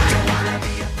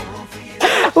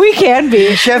 we can be.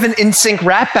 We should have an in-sync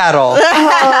rap battle.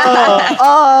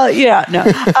 Yeah, no.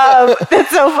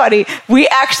 That's so funny. We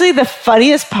actually, the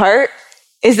funniest part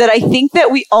is that I think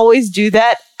that we always do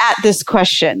that at this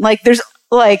question. Like, there's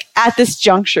like at this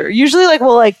juncture. Usually, like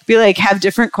we'll like be like have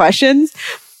different questions,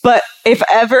 but if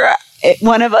ever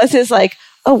one of us is like,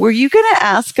 "Oh, were you going to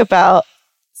ask about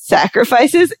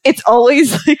sacrifices?" It's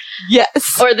always like,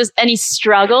 yes. Or there's any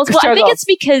struggles. Well, I think it's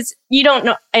because you don't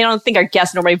know. I don't think our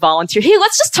guests normally volunteer. Hey,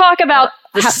 let's just talk about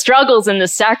the struggles and the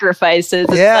sacrifices.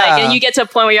 It's like, and you get to a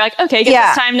point where you're like, okay,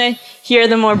 it's time to hear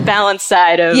the more balanced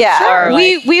side of. Yeah,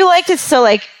 we like to. So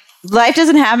like, life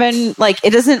doesn't happen like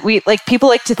it doesn't. We like people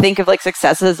like to think of like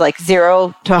success as like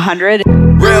 0 to 100.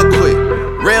 Real quick.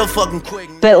 Real fucking quick.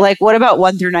 But like, what about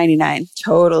 1 through 99?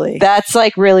 Totally. That's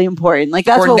like really important. Like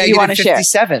that's or what we want to share.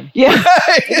 57. Yeah.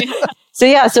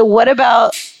 So what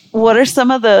are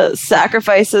some of the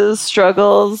sacrifices,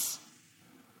 struggles?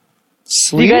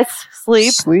 Sleep. Do you guys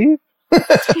sleep? Sleep.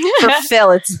 For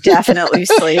Phil, it's definitely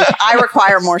sleep. I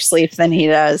require more sleep than he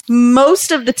does.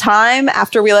 Most of the time,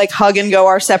 after we like hug and go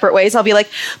our separate ways, I'll be like,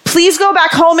 please go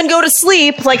back home and go to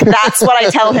sleep. Like, that's what I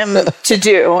tell him to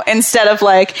do instead of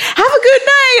like, have a good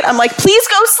night. I'm like, please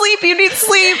go sleep. You need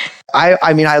sleep.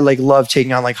 I mean, I like love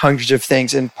taking on like hundreds of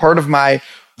things. And part of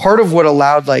what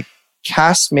allowed like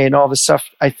Castmate and all this stuff,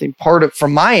 I think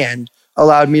from my end,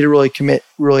 allowed me to really commit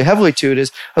really heavily to it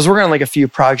is I was working on like a few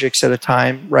projects at a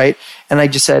time, right? And I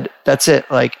just said, that's it.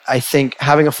 Like, I think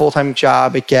having a full-time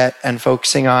job at Get and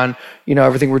focusing on,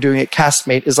 everything we're doing at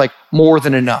Castmate is like more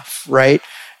than enough, right?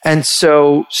 And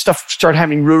so stuff started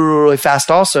happening really, really, really fast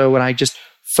also when I just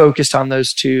focused on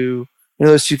those two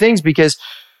things, because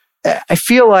I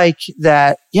feel like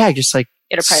that, just like,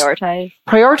 you gotta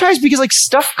prioritize because like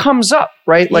stuff comes up,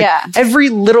 right? Like every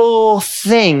little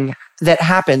thing that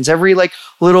happens, every like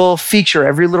little feature,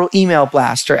 every little email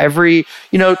blast, or every,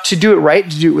 to do it right,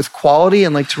 to do it with quality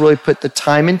and like to really put the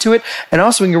time into it. And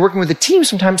also when you're working with a team,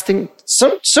 sometimes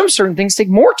some certain things take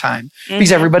more time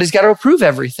because everybody's got to approve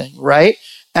everything, right?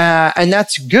 And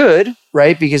that's good,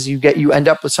 right? Because you end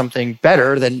up with something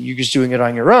better than you just doing it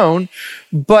on your own.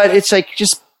 But it's like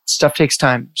just stuff takes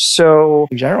time. So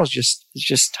in general, it's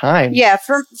just time. Yeah,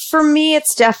 for me,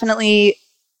 it's definitely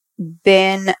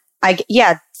been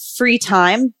free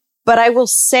time, but I will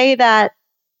say that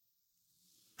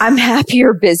I'm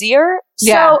happier, busier.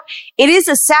 So it is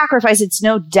a sacrifice. It's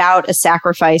no doubt a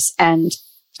sacrifice. And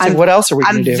so what else are we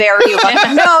going to do? I'm very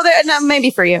lucky. No,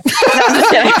 maybe for you. No, I'm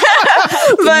just kidding.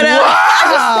 But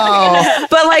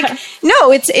but like,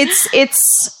 no,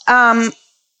 it's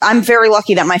I'm very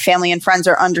lucky that my family and friends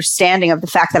are understanding of the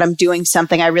fact that I'm doing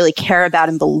something I really care about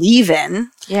and believe in.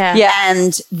 Yeah.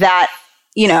 And that,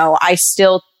 I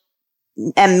still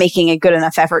am making a good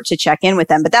enough effort to check in with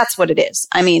them. But that's what it is.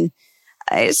 I mean,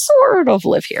 I sort of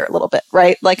live here a little bit,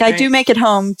 right? Like I do make it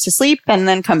home to sleep and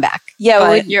then come back.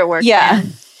 Yeah, your work. Yeah.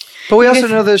 But we also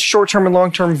know the short-term and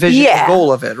long-term vision and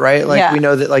goal of it, right? Like we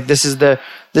know that like this is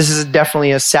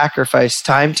definitely a sacrifice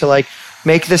time to like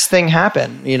make this thing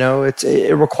happen.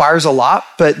 It requires a lot,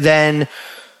 but then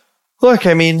look,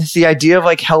 I mean, the idea of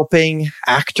like helping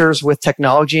actors with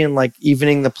technology and like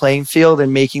evening the playing field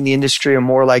and making the industry a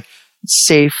more like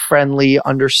safe, friendly,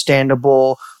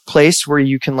 understandable place where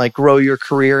you can like grow your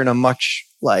career in a much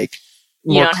like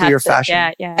more clear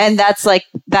fashion. Yeah. And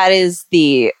that is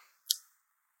the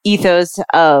ethos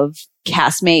of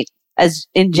Castmate as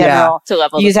in general. To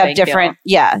level you guys the have different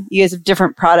you guys have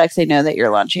different products I know that you're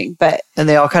launching, and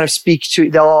they all kind of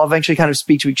they'll all eventually kind of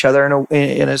speak to each other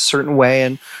in a certain way.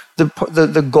 And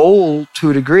the goal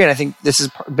to a degree, and I think this has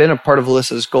been a part of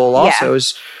Alyssa's goal also,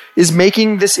 is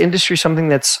making this industry something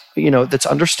that's that's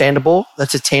understandable,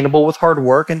 that's attainable with hard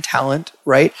work and talent,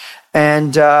 right?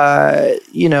 And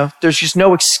there's just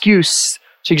no excuse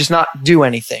to just not do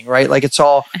anything, right? Like it's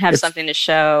have something to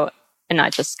show and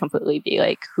not just completely be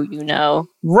like who you know.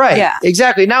 Right. Yeah.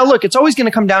 Exactly. Now look, it's always going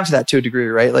to come down to that to a degree,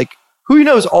 right? Like who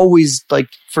knows, always like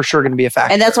for sure going to be a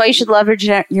factor. And that's why you should leverage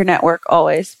your network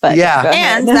always. But yeah.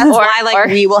 And that's why like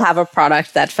we will have a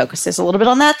product that focuses a little bit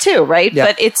on that too, right? Yeah.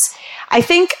 But I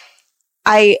think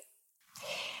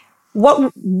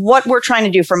what we're trying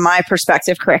to do from my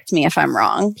perspective, correct me if I'm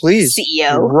wrong, please,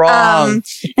 CEO, wrong,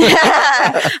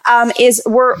 is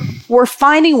we're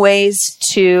finding ways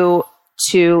to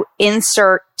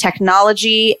insert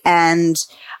technology and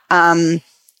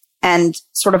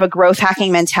sort of a growth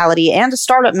hacking mentality and a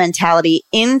startup mentality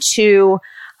into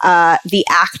the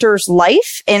actor's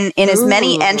life in as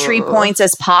many entry points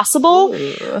as possible,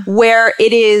 where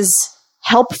it is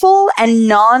helpful and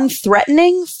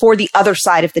non-threatening for the other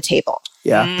side of the table.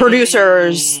 Yeah.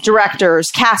 Producers, directors,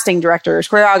 casting directors,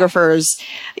 choreographers,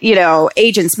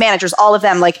 agents, managers, all of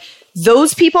them, like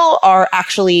those people are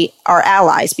actually our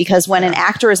allies, because when an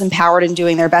actor is empowered in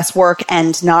doing their best work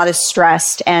and not as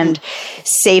stressed and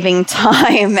saving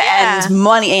time and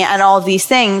money and all of these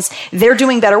things, they're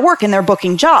doing better work and they're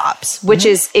booking jobs, which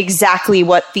is exactly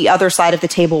what the other side of the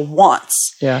table wants.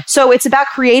 Yeah. So it's about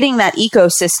creating that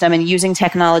ecosystem and using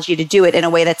technology to do it in a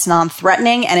way that's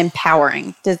non-threatening and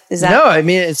empowering. Is that? No, I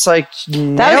mean, it's like that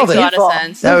makes a lot of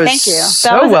sense. That was Thank you. So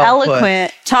that was well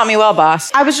eloquent. Taught me well,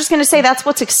 boss. I was just going to say that's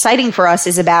what's exciting for us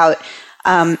is about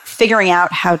figuring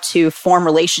out how to form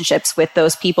relationships with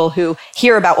those people who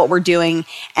hear about what we're doing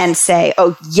and say,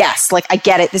 oh, yes, like I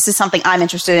get it. This is something I'm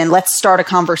interested in. Let's start a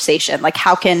conversation. Like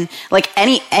how can like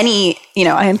any,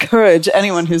 I encourage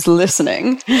anyone who's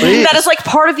listening that is like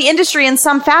part of the industry in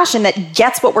some fashion that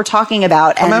gets what we're talking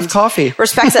about Come and have coffee.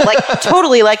 respects it. Like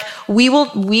totally. Like we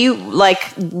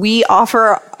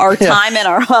offer our time and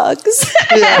our hugs.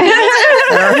 They're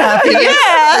happy.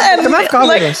 Yeah. Come have coffee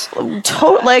with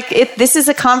us. This is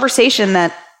a conversation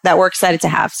that we're excited to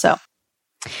have. So,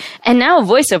 and now a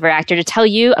voiceover actor to tell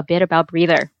you a bit about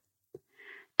Breather.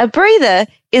 A Breather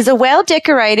is a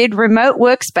well-decorated remote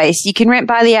workspace you can rent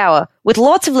by the hour with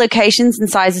lots of locations and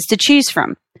sizes to choose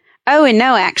from. Oh, and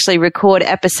Noah actually record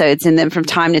episodes in them from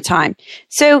time to time.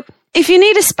 So if you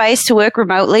need a space to work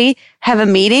remotely, have a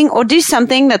meeting, or do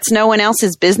something that's no one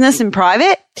else's business in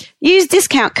private, use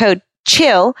discount code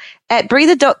CHILL at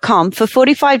breather.com for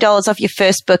 $45 off your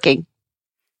first booking.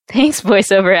 Thanks,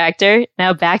 voiceover actor.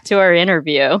 Now back to our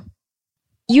interview.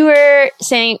 You were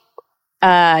saying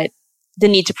the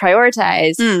need to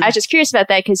prioritize. I was just curious about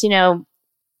that because,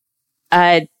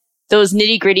 those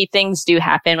nitty gritty things do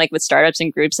happen like with startups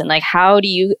and groups. And like, how do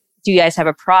you guys have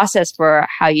a process for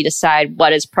how you decide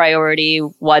what is priority,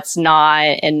 what's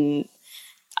not, and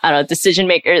I don't know, decision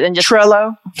maker than just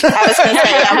Trello. I was going to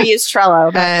say we use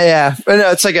Trello. Yeah, but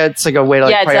no, it's like a way to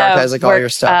like prioritize like all your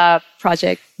stuff.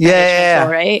 Project. Yeah,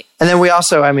 right. And then we're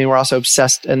also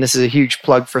obsessed, and this is a huge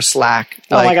plug for Slack.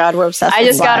 Oh my God, we're obsessed. I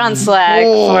just got on Slack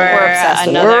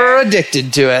We're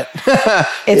addicted to it.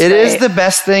 It is the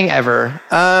best thing ever.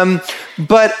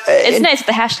 But it's nice with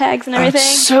the hashtags and everything.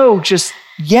 So just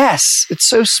yes, it's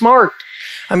so smart.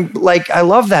 I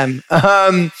love them.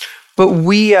 But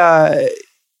we,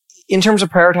 in terms of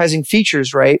prioritizing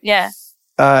features, right? Yeah.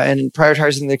 And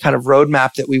prioritizing the kind of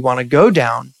roadmap that we want to go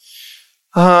down.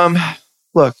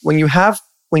 Look, when you have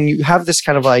this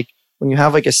kind of like, when you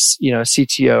have like a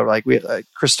CTO, like we have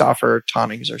Christopher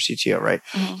Tonning, who's our CTO, right?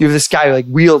 Mm-hmm. You have this guy who like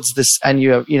wields this, and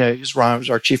you have, who's Ron, who's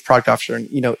our chief product officer, and,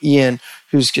 Ian,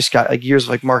 who's just got like years of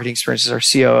like marketing experience as our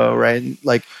COO, right? And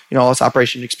like, all this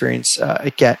operation experience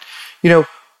at Get.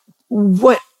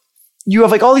 What you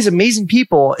have like all these amazing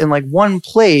people in like one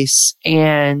place,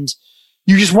 and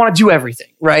you just want to do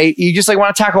everything, right? You just like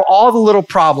want to tackle all the little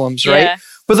problems, right? Yeah.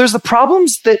 But there's the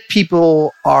problems that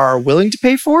people are willing to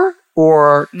pay for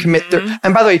or commit their,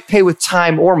 and by the way, pay with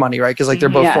time or money, right? Because like they're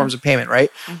both forms of payment,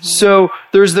 right? Mm-hmm. So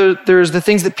there's the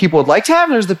things that people would like to have,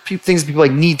 and there's the things that people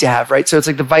like need to have, right? So it's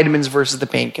like the vitamins versus the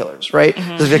painkillers, right?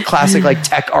 Mm-hmm. There's the classic like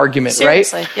tech argument,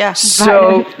 Seriously, right? Yeah.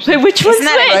 So which one's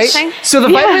which? Right? So the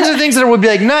vitamins are things that would be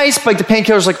like nice, but like the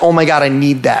painkillers, like, oh my God, I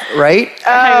need that, right?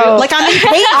 Oh, like I'm in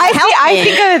pain. I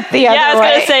think of the other way. I was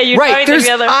going to say you right.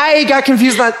 I got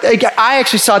confused. I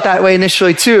actually saw it that way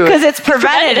initially too, because it's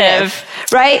preventative.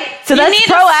 Right? So that's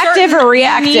proactive or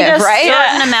reactive, right?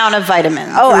 Certain amount of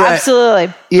vitamins. Oh, right.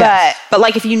 Absolutely. Yeah. But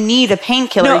like if you need a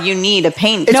painkiller, you need a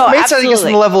painkiller. No, absolutely. I think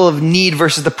it's the level of need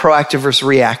versus the proactive versus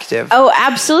reactive. Oh,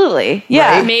 absolutely.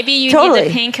 Yeah. Right? Maybe you need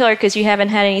the painkiller because you haven't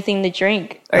had anything to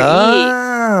drink or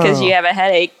eat because you have a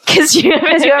headache because you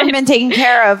haven't been taking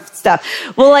care of stuff.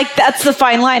 Well, like that's the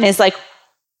fine line is like,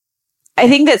 I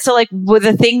think that so like with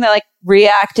the thing that like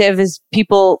reactive is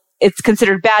people, it's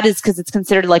considered bad is because it's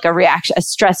considered like a reaction, a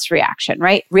stress reaction,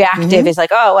 right? Reactive is like,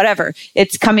 oh, whatever.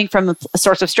 It's coming from a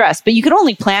source of stress, but you can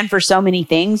only plan for so many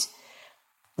things.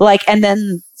 Like, and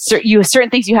then certain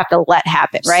things you have to let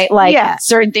happen, right? Like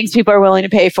certain things people are willing to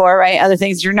pay for, right? Other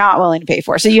things you're not willing to pay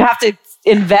for. So you have to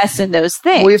invest in those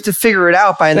things. We have to figure it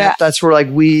out by that. That's where like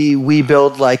we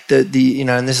build like the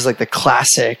and this is like the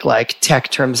classic like tech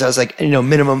terms as like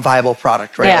minimum viable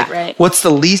product, right? Yeah, like, right. What's the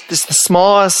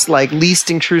smallest, like least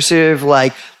intrusive,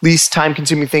 like least time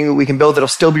consuming thing that we can build that'll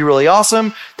still be really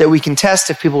awesome that we can test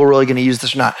if people are really going to use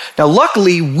this or not. Now,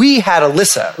 luckily, we had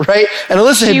Alyssa, right? And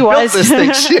Alyssa had built this thing.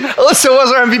 Alyssa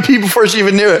was our MVP before she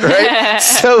even knew it, right?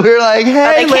 So we were like,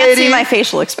 hey, they can't see my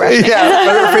facial expression. Yeah,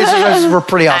 but our facial expressions were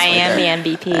pretty awesome. I am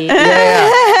the MVP.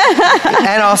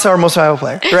 Yeah. And also our most valuable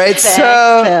player, right?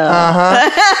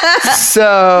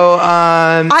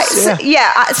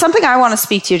 Something I want to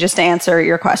speak to just to answer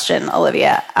your question,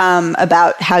 Olivia,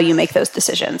 about how you make those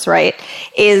decisions, right?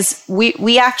 Is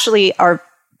we actually are,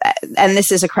 and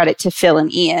this is a credit to Phil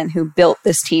and Ian who built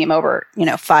this team over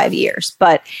 5 years,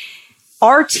 but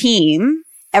our team,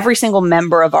 every single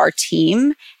member of our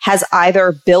team has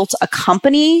either built a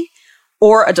company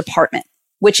or a department,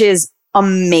 which is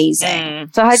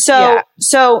amazing.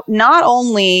 So not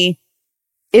only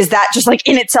is that just like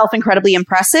in itself incredibly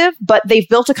impressive, but they've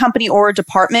built a company or a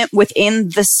department within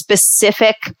the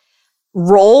specific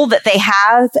role that they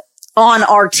have on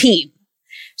our team.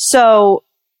 So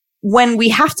when we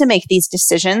have to make these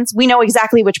decisions, we know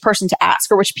exactly which person to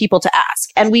ask or which people to ask.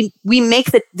 And we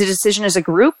make the decision as a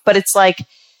group, but it's like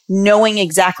knowing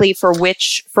exactly for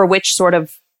which sort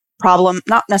of problem,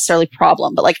 not necessarily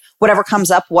problem, but like whatever comes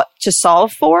up, what to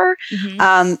solve for.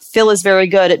 Mm-hmm. Phil is very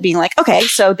good at being like, okay,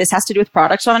 so this has to do with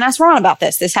product, so I'm going to ask Ron about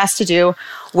this. This has to do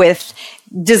with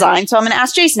design, so I'm going to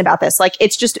ask Jason about this. Like,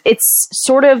 it's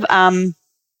sort of,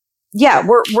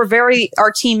 we're very,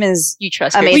 our team is you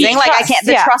trust amazing. Like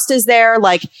the trust is there,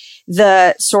 like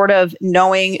the sort of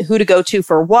knowing who to go to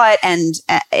for what. And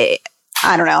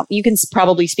I don't know. You can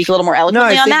probably speak a little more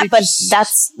eloquently on that, but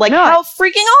that's like, how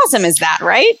freaking awesome is that,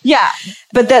 right? Yeah.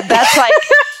 But that's like,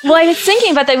 well, I was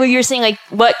thinking about that when you were saying like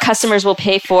what customers will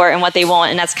pay for and what they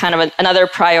won't. And that's kind of another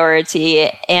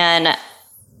priority. And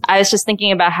I was just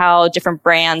thinking about how different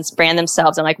brands brand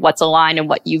themselves and like what's aligned and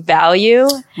what you value.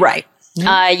 Right.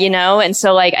 And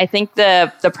so like, I think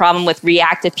the problem with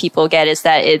reactive people get is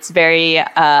that it's very,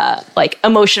 like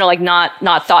emotional, like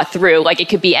not thought through. Like it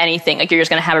could be anything. Like you're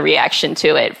just going to have a reaction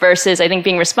to it versus I think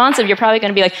being responsive, you're probably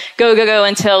going to be like, go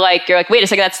until like, you're like, wait a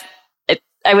second, that's,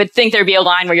 I would think there'd be a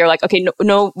line where you're like, okay,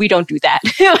 no, we don't do that.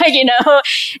 Like,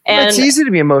 and it's easy to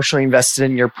be emotionally invested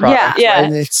in your product. Yeah. Right?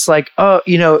 And it's like,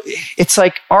 it's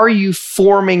like, are you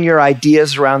forming your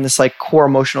ideas around this like core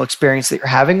emotional experience that you're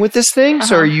having with this thing? Uh-huh.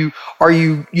 So are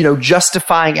you,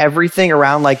 justifying everything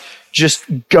around like just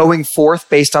going forth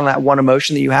based on that one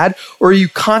emotion that you had? Or are you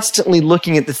constantly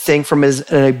looking at the thing from as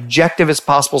an objective as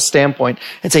possible standpoint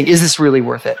and saying, is this really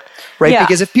worth it? Right? Yeah.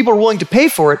 Because if people are willing to pay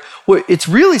for it, what it's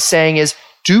really saying is,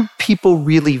 do people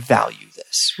really value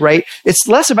this, right? It's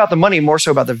less about the money, more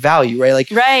so about the value, right? Like,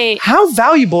 right. How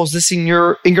valuable is this in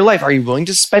your life? Are you willing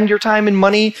to spend your time and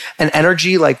money and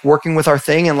energy, like working with our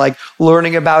thing and like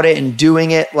learning about it and doing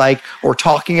it, like, or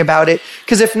talking about it?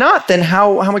 Because if not, then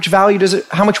how much value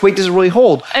how much weight does it really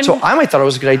hold? So I might thought it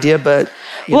was a good idea, but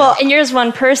and you're just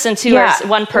one person too. Yeah. Or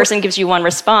one person gives you one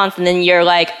response, and then you're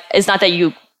like, it's not that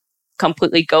you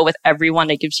completely go with everyone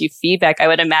that gives you feedback. I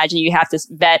would imagine you have to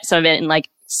vet some of it and like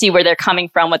see where they're coming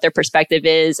from, what their perspective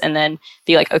is, and then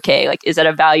be like, okay, like, is that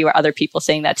a value? Are other people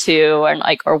saying that too? Or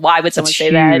like, or why would someone say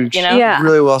that? Yeah.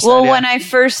 Really well said. Well, when I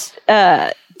first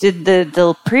did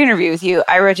the pre-interview with you,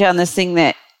 I wrote down this thing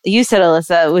that you said,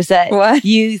 Alyssa, was that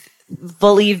you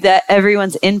believe that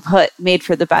everyone's input made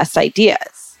for the best ideas.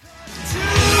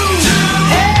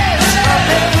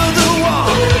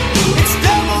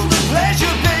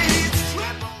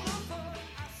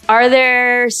 Are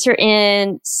there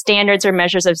certain standards or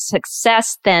measures of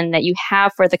success then that you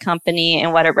have for the company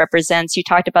and what it represents? You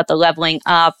talked about the leveling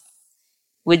up.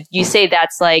 Would you say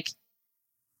that's like,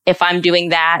 if I'm doing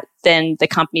that, then the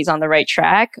company's on the right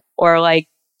track? Or like,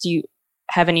 do you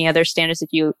have any other standards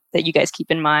that you guys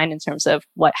keep in mind in terms of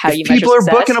how you measure people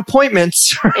success? Are booking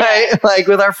appointments, right? Yeah. Like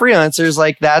with our freelancers,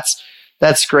 like that's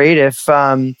great. If,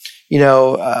 sometimes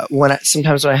when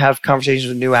I have conversations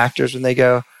with new actors, when they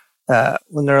go,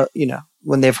 when they're,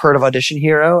 when they've heard of Audition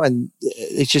Hero and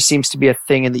it just seems to be a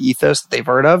thing in the ethos that they've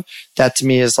heard of, that to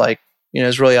me is like,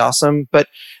 is really awesome. But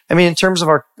I mean, in terms of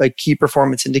our like key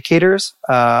performance indicators,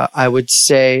 I would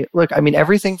say, look, I mean,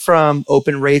 everything from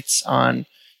open rates on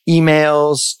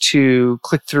emails to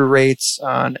click-through rates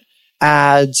on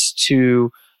ads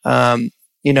to, how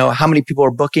many people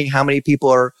are booking, how many people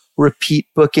are repeat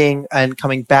booking and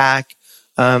coming back.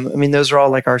 I mean, those are all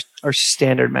like our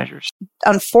standard measures.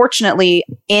 Unfortunately,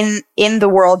 in the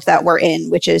world that we're in,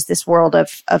 which is this world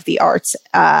of the arts,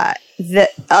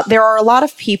 there are a lot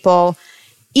of people,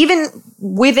 even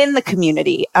within the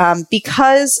community,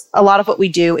 because a lot of what we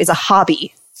do is a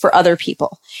hobby for other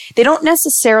people. They don't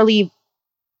necessarily,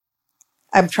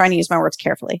 I'm trying to use my words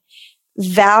carefully,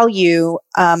 value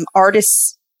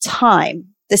artists' time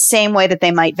the same way that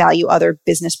they might value other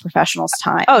business professionals'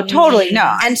 time. Oh, totally.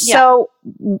 No. And so,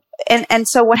 and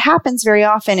so what happens very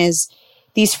often is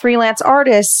these freelance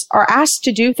artists are asked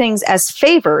to do things as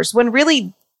favors when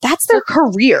really that's their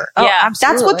career. Yeah,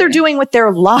 that's what they're doing with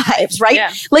their lives, right?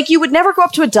 Yeah. Like you would never go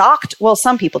up to a doctor. Well,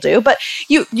 some people do, but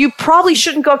you probably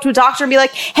shouldn't go up to a doctor and be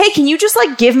like, "Hey, can you just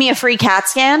like give me a free CAT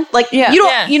scan?" Like you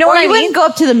don't, you know what I mean? Wouldn't go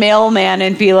up to the mailman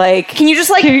and be like, "Can you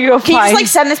just like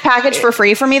send this package for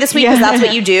free for me this week?" Because that's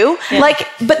what you do. Yeah. Like,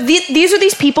 but these are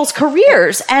these people's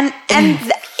careers, and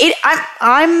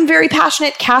I'm very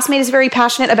passionate. Castmate is very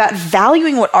passionate about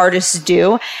valuing what artists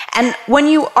do, and when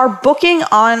you are booking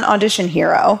on Audition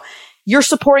Hero, you're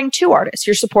supporting two artists.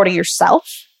 You're supporting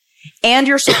yourself and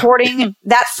you're supporting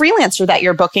that freelancer that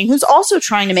you're booking who's also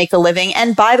trying to make a living.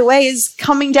 And by the way, is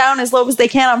coming down as low as they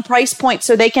can on price point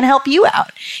so they can help you out.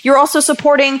 You're also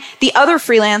supporting the other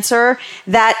freelancer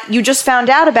that you just found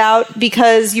out about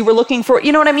because you were looking for,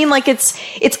 you know what I mean? Like it's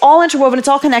all interwoven. It's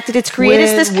all connected. It's creating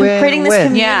this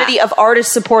community of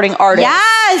artists supporting artists.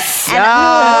 Yes. And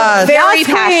I'm very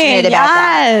passionate about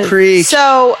that. Preach.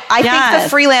 So I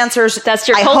think the freelancers, that's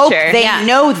your I culture. hope they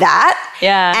know that.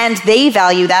 Yeah. And they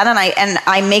value that. And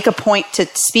I make a point to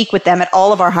speak with them at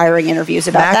all of our hiring interviews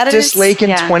about that. Mactus Lake in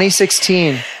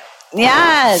 2016.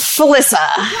 Yes. Felissa.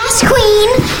 Yes, queen.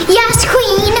 Yes,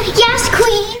 queen. Yes,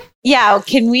 queen. Yeah.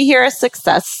 Can we hear a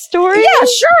success story? Yeah,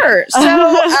 sure.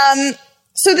 So,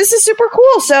 so this is super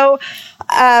cool. So,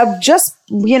 just,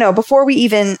 before we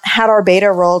even had our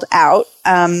beta rolled out,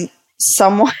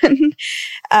 someone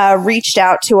reached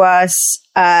out to us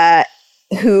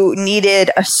who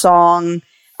needed a song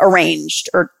arranged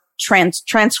or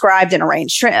transcribed and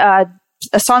arranged.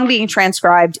 A song being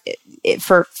transcribed,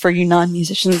 for you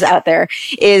non-musicians out there,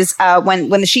 is when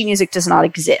the sheet music does not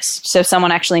exist. So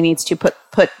someone actually needs to put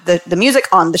the music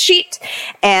on the sheet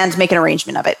and make an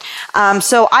arrangement of it.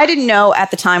 So I didn't know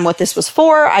at the time what this was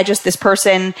for. This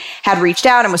person had reached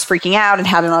out and was freaking out and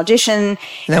had an audition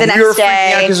the next day. We were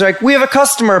freaking out because we have a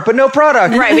customer, but no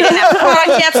product. Right, we didn't have a product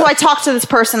yet. So I talked to this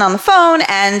person on the phone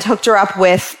and hooked her up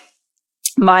with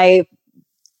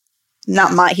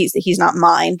he's not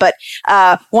mine, but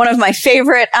one of my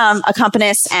favorite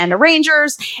accompanists and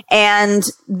arrangers, and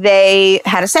they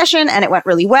had a session and it went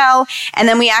really well. And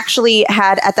then we actually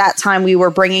had, at that time, we were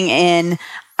bringing in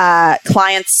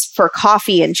clients for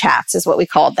coffee and chats is what we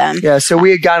called them. Yeah, so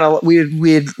we had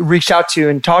reached out to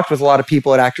and talked with a lot of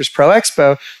people at Actors Pro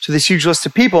Expo. So this huge list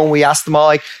of people, and we asked them all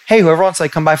like, "Hey, whoever wants to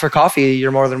come by for coffee,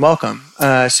 you're more than welcome."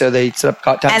 So they set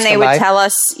up time and they would tell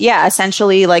us,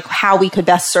 essentially like how we could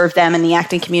best serve them in the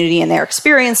acting community and their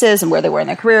experiences and where they were in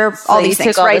their career. All these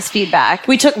things, took all this feedback.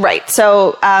 We took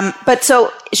So,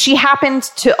 so she happened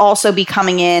to also be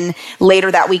coming in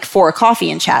later that week for a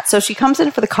coffee and chat. So she comes in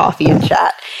for the coffee and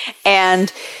chat.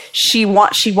 And she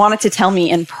wanted to tell me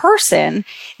in person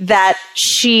that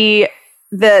the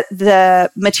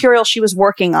material she was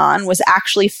working on was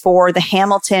actually for the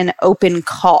Hamilton open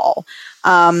call.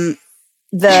 What?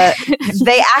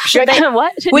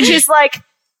 Which is like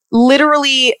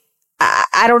literally,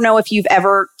 I don't know if you've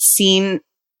ever seen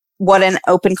what an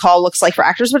open call looks like for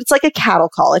actors, but it's like a cattle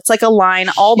call. It's like a line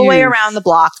all the way around the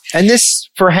block. And this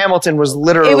for Hamilton was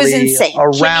literally insane.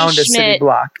 Around a city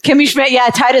block. Kimmy Schmidt,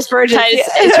 Titus Burgess.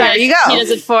 There you go. He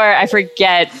does it for, I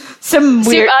forget, some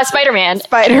weird Spider-Man.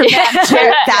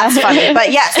 That's funny.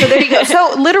 But yeah, so there you go.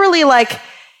 So literally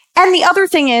and the other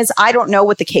thing is, I don't know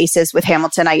what the case is with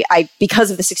Hamilton. I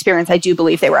because of this experience, I do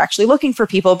believe they were actually looking for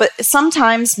people. But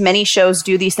sometimes many shows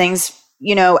do these things,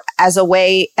 as a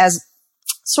way, as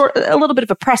sort of a little bit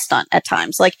of a press stunt at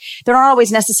times. Like they're not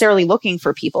always necessarily looking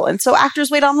for people. And so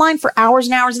actors wait online for hours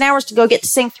and hours and hours to go get to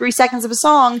sing 3 seconds of a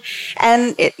song.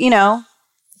 And it,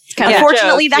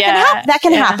 unfortunately that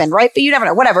can happen, right? But you never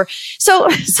know, whatever. So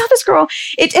this girl,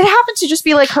 it happened to just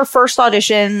be like her first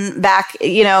audition back,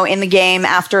 in the game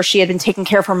after she had been taking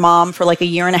care of her mom for like a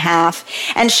year and a half.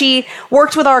 And she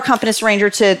worked with our accompanist arranger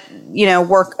to,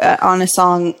 work on a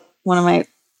song, one of my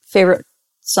favorite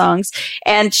songs.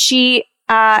 And she,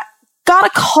 got a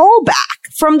call back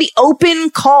from the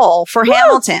open call for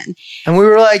Hamilton. And we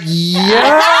were like,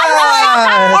 yeah.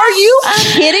 Are you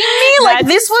kidding me? Like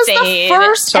this was insane. the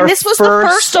first, and this was the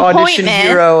first Audition appointment.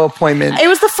 Hero appointment. It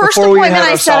was the first appointment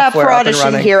I set up for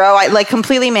Audition Hero, like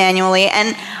completely manually,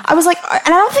 and I was like,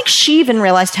 and I don't think she even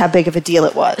realized how big of a deal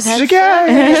it was. She's like, yeah,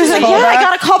 I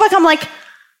got a call back. I'm like,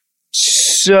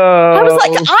 so I was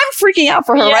like, I'm freaking out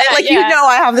for her, right? Like, you know,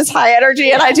 I have this high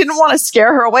energy, and I didn't want to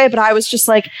scare her away, but I was just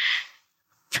like,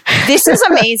 this is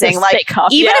amazing. Like,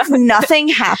 even if nothing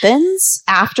happens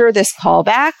after this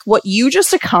callback, what you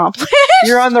just accomplished,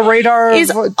 you're on the radar is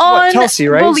of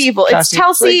Telsey, right? Unbelievable. It's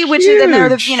Telsey, which is, and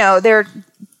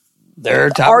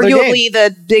they're arguably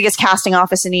the biggest casting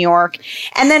office in New York.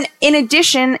 And then in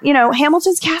addition,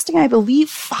 Hamilton's casting, I believe,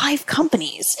 5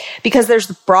 companies, because there's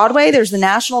the Broadway, there's the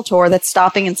national tour that's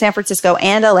stopping in San Francisco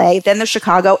and LA, then there's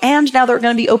Chicago, and now they're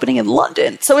going to be opening in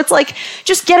London. So it's like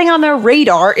just getting on their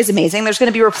radar is amazing. There's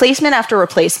going to be replacement after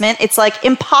replacement. It's like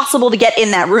impossible to get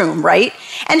in that room, right?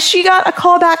 And she got a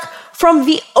call back from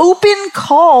the open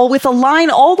call with a line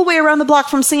all the way around the block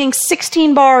from singing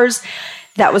 16 bars.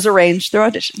 That was arranged through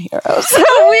Audition Hero.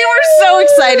 So we were so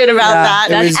excited about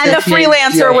that. And the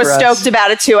freelancer was stoked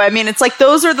about it too. I mean, it's like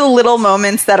those are the little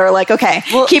moments that are like, okay,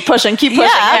 keep pushing,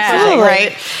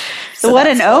 right? So what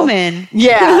an omen.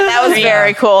 Yeah, that was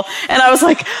very cool. And I was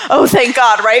like, oh, thank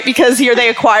God, right? Because here they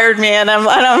acquired me, and I'm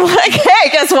like, hey,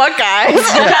 guess what, guys?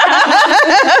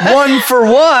 1 for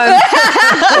 1.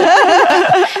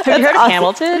 Have you heard of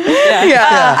Hamilton?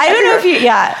 Yeah. I don't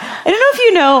know if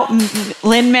you know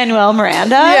Lin-Manuel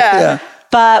Miranda.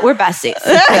 But we're besties.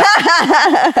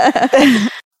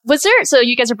 So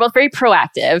you guys are both very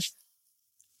proactive.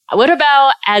 What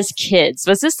about as kids?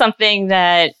 Was this something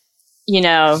that, you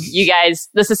guys,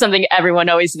 this is something everyone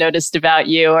always noticed about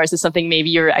you, or is this something maybe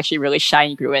you were actually really shy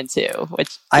and grew into?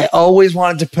 I always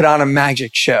wanted to put on a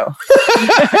magic show.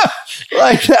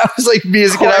 Like, that was like me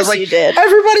as a kid. I was like,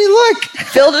 everybody look.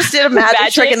 Phil just did a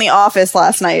magic trick in the office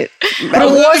last night. But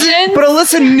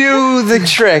Alyssa knew the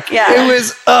trick. Yeah. It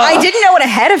was, I didn't know it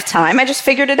ahead of time. I just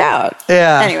figured it out.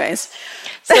 Yeah. Anyways.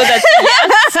 So that's a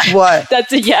yes. What?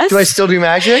 That's a yes. Do I still do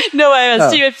magic? No, I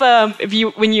asked you if you,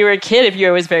 when you were a kid, if you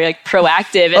were always very like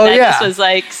proactive, and this was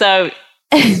like, so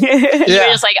you were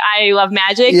just like, I love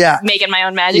magic. Yeah. Making my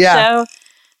own magic show.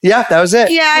 Yeah, that was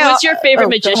it. Yeah. What's your favorite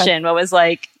magician? What was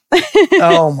like?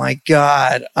 Oh my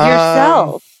God.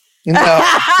 Yourself. No,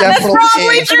 that's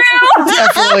probably true.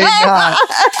 Definitely not.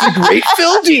 The great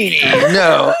Phil Dini.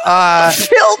 No,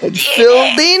 Phil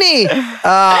Dini.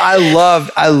 I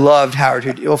loved Howard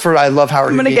Houdini. Well, I love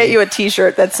Howard. I'm going to get you a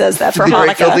T-shirt that says that for the Hanukkah.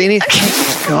 Great Phil Dini.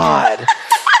 Oh, God,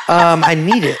 I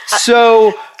need it.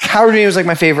 So Howard Houdini was like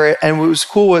my favorite, and what was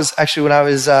cool was actually when I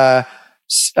was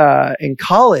in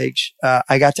college,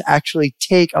 I got to actually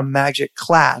take a magic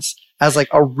class as like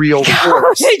a real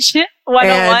course.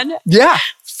 101? Yeah.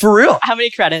 For real. How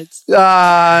many credits?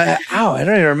 I don't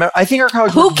even remember. I think our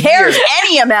college. Who cares?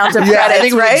 Any amount of credits, I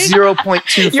think it was right?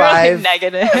 0.25 You're like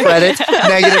negative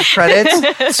credits.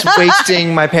 It's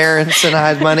wasting my parents and I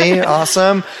had money.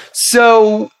 Awesome.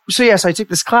 So I took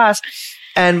this class,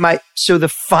 and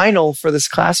the final for this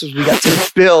class was we got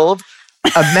to build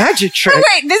a magic trick.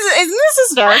 Wait, isn't this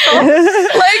hysterical?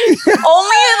 Like,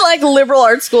 only in like liberal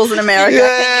art schools in America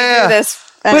can you do this.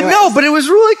 Anyways. But it was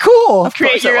really cool.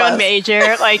 Create your own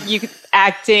major, like you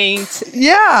acting,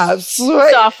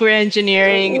 software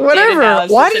engineering, whatever.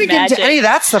 Why did you get into any of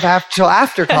that stuff until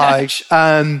after college?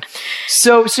 I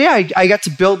got to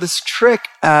build this trick,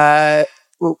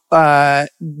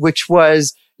 which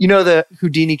was the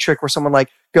Houdini trick where someone like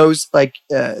goes like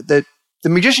the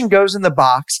magician goes in the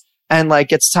box and like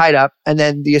gets tied up, and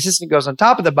then the assistant goes on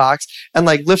top of the box and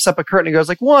like lifts up a curtain and goes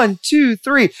like 1, 2,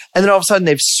 3, and then all of a sudden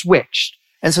they've switched.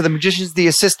 And so the magician's the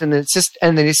assistant,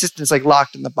 and the assistant's like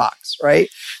locked in the box, right?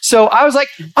 So I was like,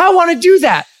 I want to do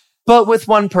that, but with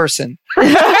one person.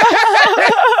 Wait,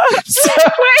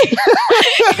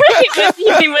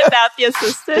 you mean without the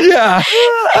assistant? Yeah.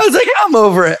 I was like, I'm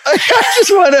over it. I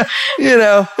just want to,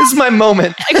 this is my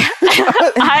moment.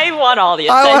 I want all the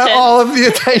attention. I want all of the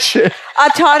attention.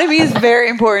 Autonomy is very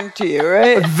important to you,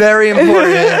 right? Very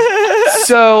important.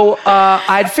 So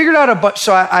I'd figured out a bunch.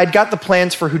 So I'd got the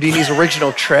plans for Houdini's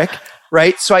original trick,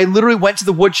 right? So I literally went to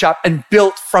the wood shop and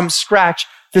built from scratch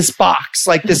this box,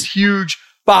 like this huge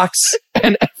box.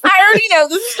 And I already know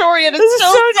the story, and it's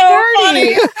so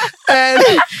funny.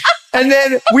 And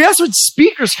then we also had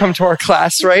speakers come to our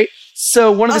class, right?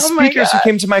 So one of the speakers who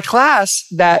came to my class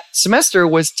that semester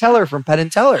was Teller from Penn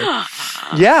and Teller.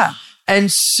 Yeah.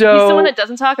 And so he's the one that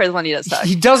doesn't talk, or the one he does talk?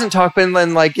 He doesn't talk, but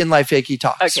then like in Life Fake he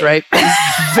talks, right? He's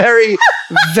very,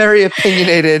 very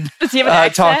opinionated Does he have an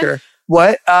accent? Talker.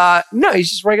 What? No,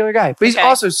 he's just a regular guy. But he's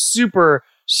also super,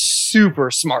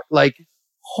 super smart. Like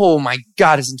oh my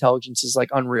God, his intelligence is like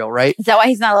unreal, right? Is that why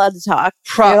he's not allowed to talk?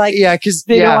 Yeah, because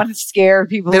they don't want to scare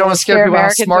people. They don't want to scare people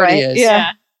Americans, how smart right? he is.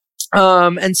 Yeah.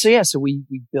 And so we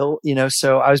built,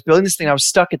 so I was building this thing. I was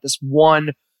stuck at this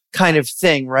one kind of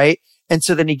thing, right? And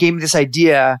so then he gave me this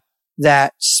idea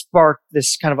that sparked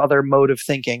this kind of other mode of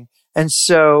thinking. And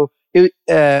so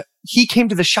he came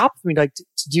to the shop with me to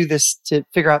do this, to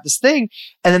figure out this thing.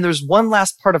 And then there's one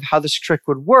last part of how this trick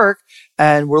would work.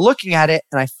 And we're looking at it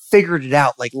and I figured it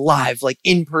out like live, like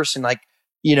in person, like,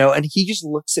 and he just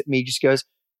looks at me, just goes,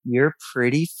 "You're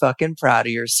pretty fucking proud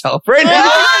of yourself right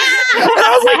now." And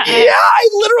I was like, yeah, I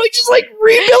literally just like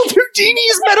rebuilt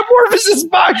Houdini's Metamorphosis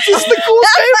box. This is the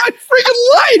coolest day of my freaking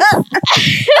life.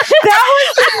 That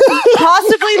was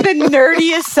possibly the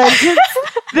nerdiest sentence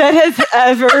that has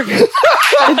ever been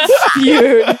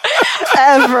spewed.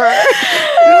 Ever.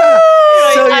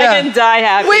 So, I can die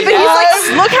happy. Wait, but now. he's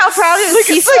like, look how proud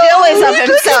he still is of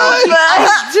himself.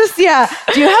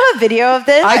 Do you have a video of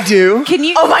this? I do. Can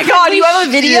you? Oh my God, you have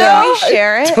a video? Can we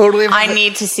share it? Totally. I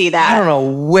need to see I that. don't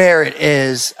know where it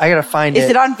is. I gotta find it. Is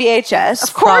it on VHS?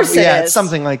 Of course it Yeah, is. it's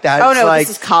something like that. Oh It's no, like,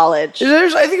 this is college. I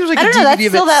think there's like I a don't know. That's DVD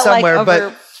of still it that somewhere, like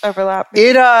but overlap.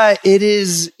 it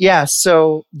is, yeah.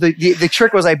 So the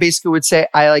trick was I basically would say,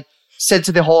 I like said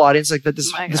to the whole audience like that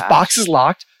this box is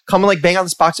locked. Come and like bang on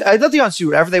this box. I let the audience do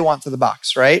whatever they want to the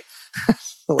box, right?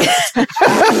 You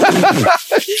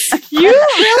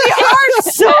really are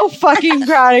so fucking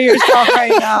proud of yourself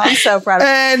right now. I'm so proud of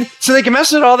And so they can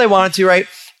mess with it all they wanted to, right?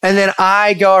 And then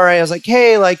I go, all right, I was like,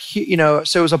 hey, like,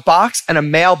 so it was a box and a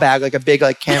mail bag, like a big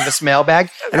like canvas mail bag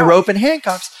and a rope and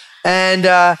handcuffs.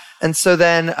 And so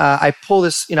then I pull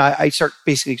this, I start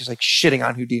basically just like shitting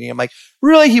on Houdini. I'm like,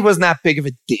 really, he wasn't that big of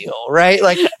a deal, right?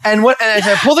 Like, and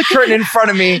I pull the curtain in front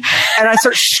of me and I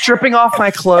start stripping off my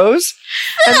clothes.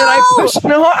 And then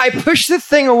I push the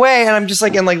thing away and I'm just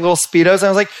like in like little Speedos. And I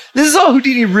was like, this is all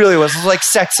Houdini really was. It was like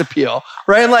sex appeal,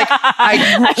 right? And like, I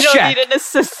don't need an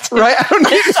assistant. Right? I don't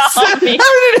need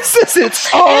an assistant.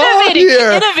 It's all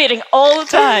here. Innovating all the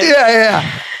time. Yeah.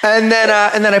 And then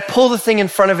I pull the thing in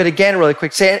front of it again really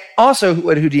quick. Say also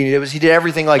what Houdini did was he did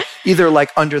everything like either like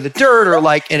under the dirt or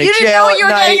like in a You didn't jail know what at you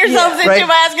were night, getting yourselves into right?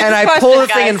 by asking And this I question, pull the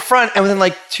thing guys. in front, and within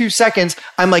like 2 seconds,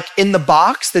 I'm like in the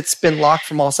box that's been locked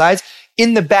from all sides,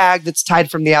 in the bag that's tied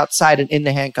from the outside, and in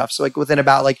the handcuffs. So like within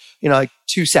about like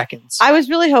 2 seconds. I was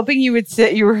really hoping you were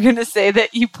going to say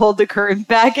that you pulled the curtain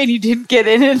back and you didn't get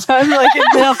in time, like it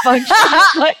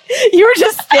malfunctioned. Like you were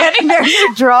just standing there in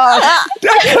your drawers.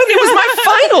 It was my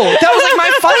final. That was like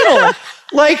my final.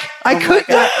 Like I could,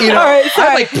 right,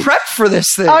 I like prepped for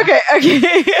this thing. Okay.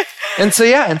 And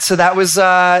so that was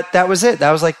it.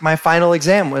 That was like my final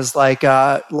exam was like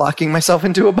locking myself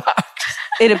into a box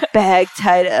In a bag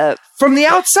tied up from the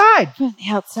outside. from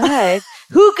the outside.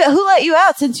 Who let you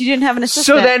out since you didn't have an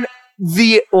assistant?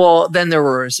 So then there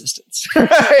were assistants. all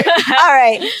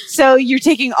right. So you're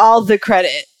taking all the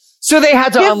credit. So they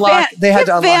had to unlock. They had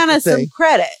to unlock Vanna the thing. some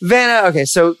credit. Vanna. Okay,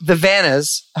 so the Vannas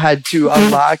had to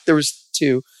unlock. There was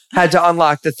 2 had to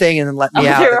unlock the thing and then let me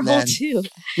out. There were and a whole then, 2.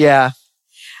 Yeah,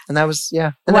 and that was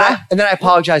And Wow. then I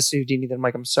apologized to Houdini. Then I'm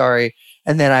like, I'm sorry.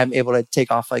 And then I'm able to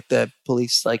take off like the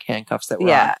police like handcuffs that were on.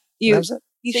 Yeah. And that was it.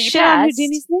 You So you shit on passed.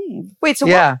 Houdini's name. Wait, so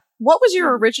Yeah. what was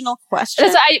your original question?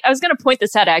 And so I was going to point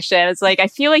this out actually. I was like, I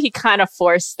feel like he kind of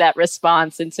forced that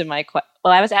response into my question.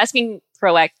 Well, I was asking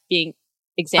being I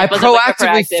examples of what you're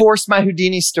proactively proactive. forced my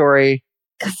Houdini story.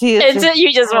 And so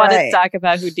you just wanted Right. to talk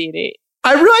about Houdini.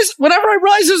 I realized whenever I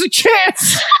realized there was a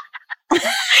chance.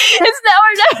 It's now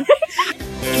or never.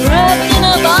 Trapped in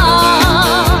a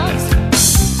box.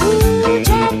 Ooh,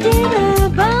 trapped in a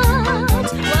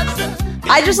box. What's the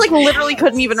I just like literally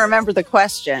couldn't even remember the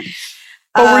question.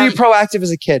 But were you proactive as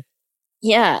a kid?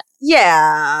 Yeah.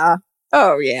 Yeah.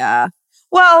 Oh yeah.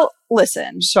 Well,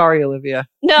 listen. Sorry, Olivia.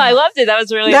 No, I loved it. That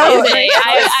was really That was amazing. great.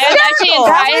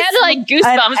 I had like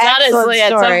goosebumps, honestly,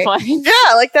 at some point.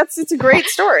 Yeah, like it's a great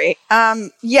story.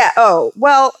 Yeah. Oh,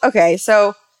 well, okay.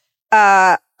 So,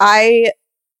 I,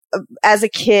 as a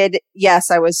kid,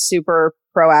 yes, I was super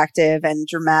proactive and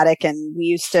dramatic, and we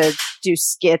used to do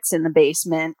skits in the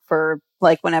basement for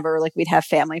like whenever like we'd have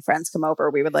family friends come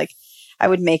over, we would like, I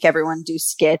would make everyone do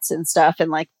skits and stuff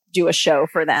and like do a show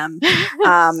for them.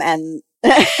 And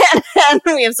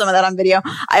we have some of that on video.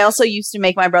 I also used to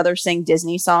make my brother sing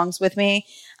Disney songs with me.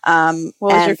 What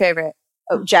was your favorite?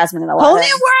 Jasmine and Aladdin. Whole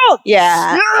New World.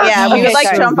 Yeah. Yeah. We would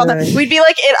like jump on the, we'd be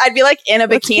like, I'd be like in a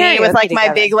bikini with like my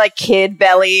big like kid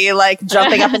belly, like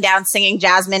jumping up and down, singing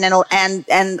Jasmine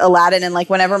and Aladdin. And like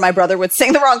whenever my brother would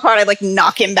sing the wrong part, I'd like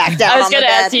knock him back down. I was going to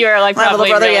ask you, were like my little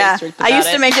brother. Yeah. I used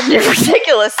to make him do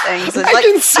ridiculous things. And, I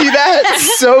can see that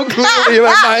so clearly in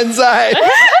my mind's eye.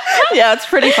 Yeah, it's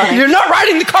pretty funny. You're not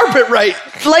riding the carpet right.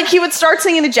 Like he would start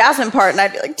singing the Jasmine part, and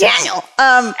I'd be like, Daniel.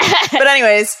 But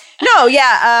anyways, no,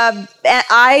 yeah.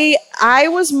 I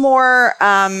was more.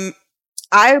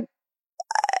 I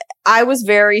was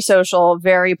very social,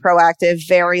 very proactive,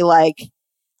 very like.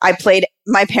 I played.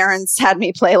 My parents had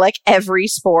me play like every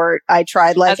sport. I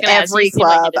tried like every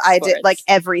club. I did like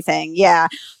everything. Yeah.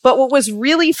 But what was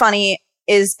really funny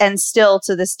is, and still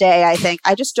to this day, I think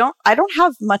I don't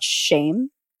have much shame.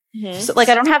 Mm-hmm. So like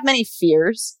I don't have many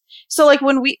fears. So like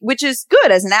which is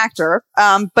good as an actor.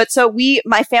 But so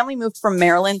my family moved from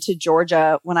Maryland to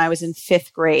Georgia when I was in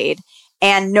 5th grade,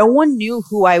 and no one knew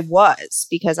who I was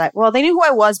because they knew who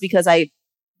I was because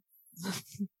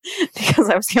because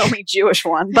I was the only Jewish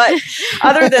one. But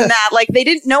other than that, like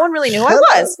no one really knew who I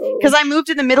was because I moved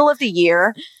in the middle of the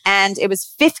year and it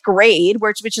was 5th grade,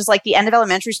 which is like the end of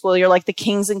elementary school. You're like the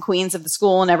kings and queens of the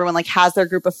school and everyone like has their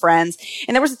group of friends.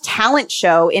 And there was a talent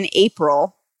show in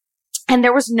April. And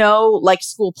there was no like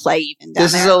school play even down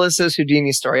This is Alyssa's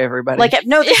Houdini story, everybody. Like,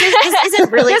 no, this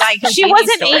isn't really my Houdini She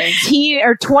wasn't story. 18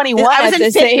 or 21 I was in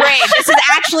 5th grade. This is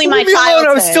actually my childhood.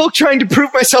 I was still trying to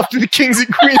prove myself to the kings and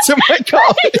queens of my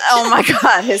college. Oh my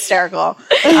God, hysterical.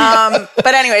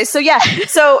 But anyway, so yeah.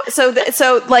 So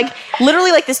like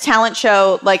literally like this talent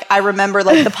show, like I remember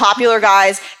like the popular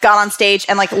guys got on stage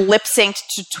and like lip synced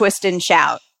to Twist and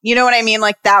Shout. You know what I mean?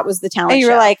 Like that was the talent show. And you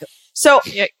were like, so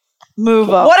move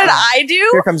up. What did I do?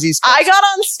 Here comes East Coast. I got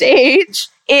on stage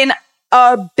in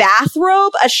a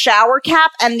bathrobe, a shower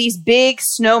cap, and these big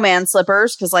snowman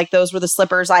slippers, because like those were the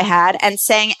slippers I had, and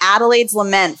sang Adelaide's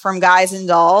Lament from Guys and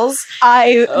Dolls. No.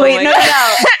 Wait, you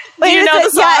know the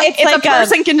song? Yeah, it's like a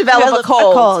person can develop a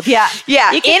cold. Yeah.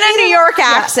 Yeah. In a New York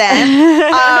accent.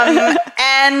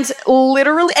 And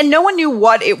literally, and no one knew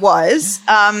what it was.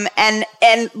 And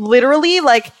literally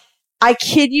like, I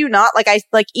kid you not,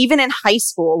 like even in high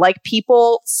school, like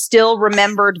people still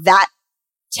remembered that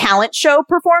talent show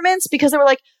performance because they were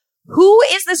like, who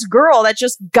is this girl that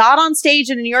just got on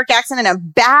stage in a New York accent in a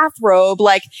bathrobe,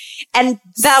 like, and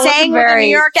that sang with a New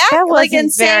York accent, like,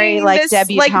 and sang like this,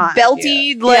 debutante, like,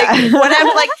 belty, like, whatever,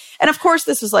 like, and of course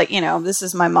this was like, you know, this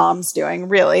is my mom's doing,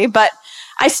 really, but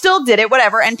I still did it,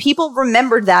 whatever, and people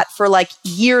remembered that for like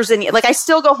years and like I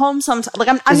still go home sometimes. Like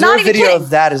I'm not even kidding. Video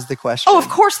of that is the question. Oh, of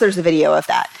course, there's a video of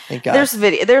that. Thank God. There's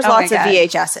video. There's lots of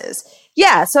VHSs.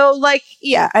 Yeah. So like,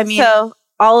 yeah. I mean, so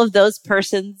all of those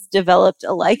persons developed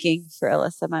a liking for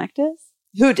Alyssa Maktis.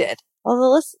 Who did?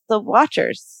 All the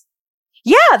watchers.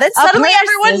 Yeah, that suddenly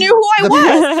everyone knew who I was.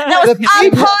 That was a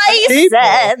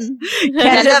Poison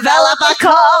can develop a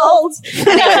cold.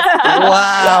 Anyway.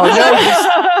 Wow. No,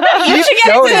 you should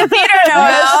get into the theater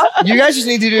now. You guys just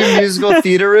need to do a musical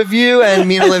theater review, and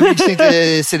me and Olivia just need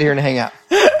to sit here and hang out.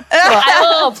 I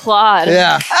will applaud.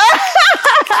 Yeah.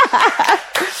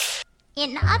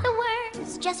 In other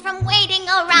words, just from waiting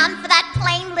around for that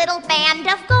plain little band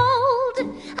of gold,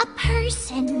 a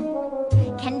person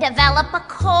can develop a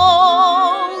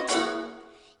cold.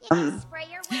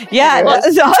 Yeah,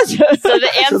 that's awesome. So the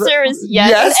answer is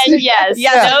yes and yes.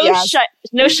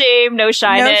 No shame, no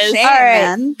shyness. No shame, all right,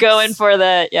 man. Going for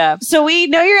the, yeah. So we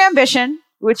know your ambition,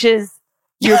 which is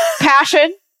your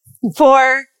passion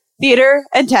for theater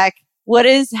and tech. How do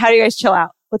you guys chill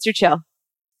out? What's your chill?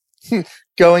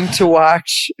 Going to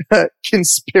watch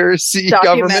conspiracy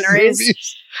government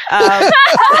movies.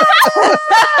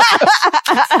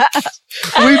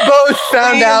 We both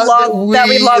found out that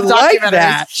we love like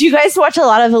that. Do you guys watch a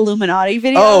lot of Illuminati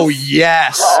videos? Oh,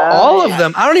 yes. All of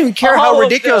them. I don't even care how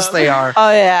ridiculous they are.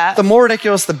 Oh, yeah. The more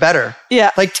ridiculous, the better.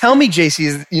 Yeah. Like, tell me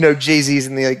Jay-Z's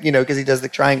in the, like, because he does the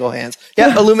triangle hands.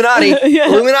 Yeah, Illuminati. Yeah.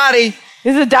 Illuminati.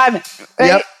 It's a diamond. Right?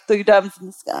 Yep. The diamonds in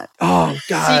the sky. Oh,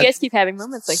 God. So you guys keep having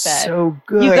moments like that. So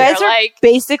good. You guys are like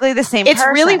basically the same It's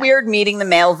person. really weird meeting the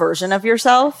male version of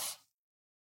yourself.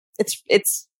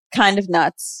 It's kind of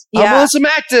nuts. I'm Alyssa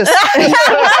Maktis.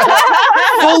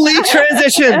 Fully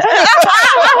transitioned.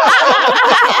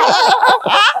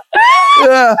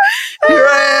 Yeah, here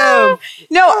I am.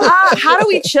 No, how do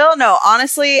we chill? No,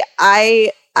 honestly,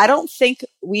 I don't think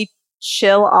we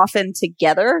chill often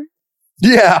together.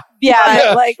 Yeah.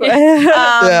 Yeah. Like,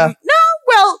 yeah. No,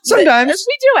 well, sometimes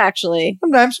we do actually.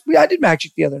 Sometimes I did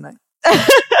magic the other night.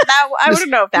 I wouldn't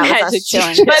know if that was us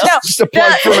chilling, but no, just a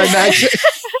plug for my magic.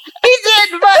 he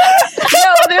did, but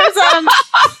no, there's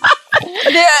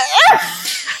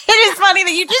It is funny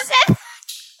that you just said.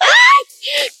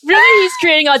 Really, he's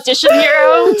creating Audition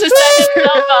Hero to set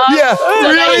himself up. Yeah,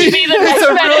 really, it's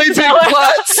a really big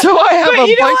plot. So I have a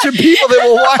bunch of people that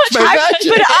will watch my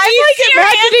magic. But I'm like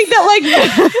imagining that like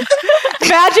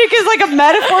magic is like a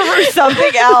metaphor for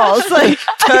something else. Like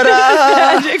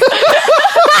ta-da! magic.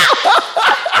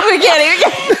 We get it.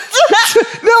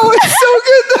 No, it's so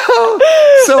good though.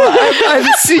 So I have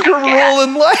a secret rule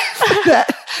in life that.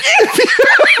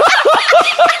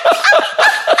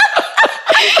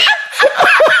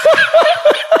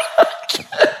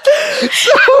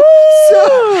 So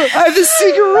I have this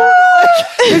secret rule. Like,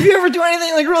 if you ever do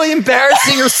anything like really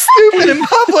embarrassing or stupid in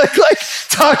public, like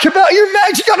talk about your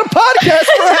magic on a podcast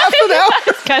for half an hour. I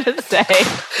was gonna say,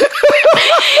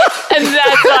 and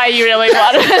that's why you really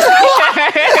wanted to.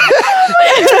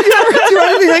 If you ever do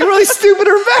anything like really stupid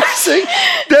or embarrassing,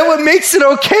 then what makes it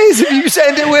okay is if you just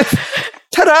end it with.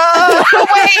 Ta-da!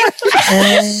 Wait. What's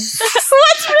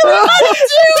really funny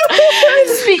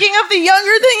too? Speaking of the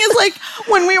younger thing, is like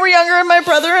when we were younger and my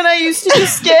brother and I used to do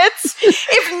skits,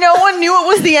 if no one knew it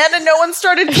was the end and no one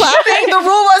started clapping, the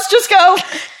rule was just go,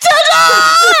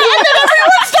 ta-da! And then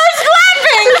everyone starts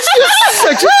clapping. It's just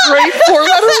such a great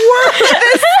 4-letter word.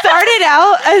 This started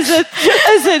out as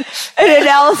an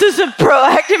analysis of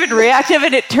proactive and reactive,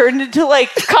 and it turned into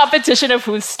like Competition of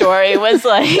whose story was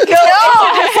like.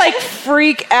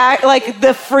 it's like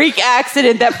the freak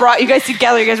accident that brought you guys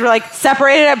together. You guys were like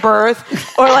separated at birth,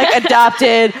 or like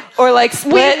adopted, or like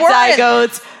split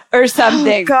zygotes, or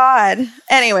something. Oh, God.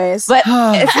 Anyways, but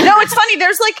no, it's funny.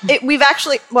 There's like we've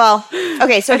actually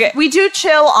we do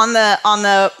chill on the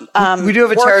we do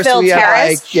have a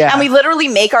terrace. And we literally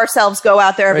make ourselves go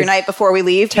out there every night before we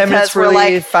leave. 10 minutes for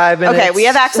leave, 5 minutes. Okay, we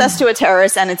have access to a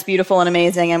terrace and it's beautiful and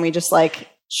amazing, and we just like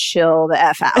chill the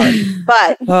F out.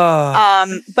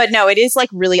 But no, it is like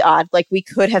really odd. Like we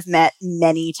could have met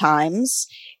many times.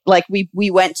 Like we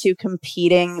went to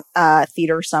competing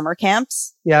theater summer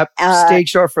camps. Yep.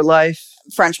 Stage door for life.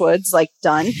 French Woods, like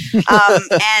done.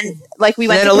 And like we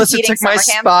went. And to Alyssa took my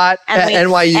spot at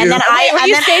NYU. And then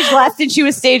you stage left and she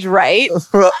was stage right.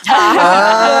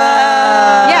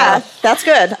 Yeah, that's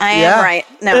good. I am right.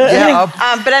 No. Yeah,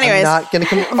 but anyways, I'm not gonna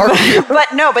argue.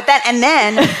 but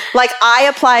then like I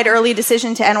applied early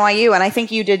decision to NYU, and I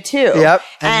think you did too. Yep.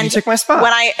 And you took my spot.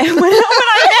 When I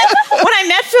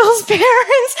met Phil's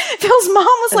parents, Phil's mom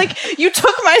was like, "You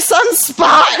took my son's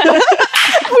spot,"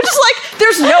 which is like,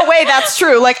 there's no way that's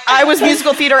true. Like I was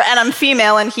musical theater and I'm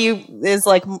female, and he is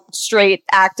like straight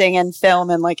acting and film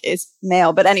and like is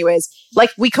male. But anyways,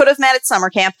 like we could have met at summer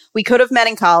camp. We could have met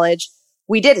in college.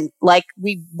 We didn't. Like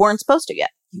we weren't supposed to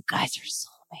get. You guys are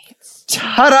soulmates.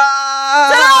 Ta-da!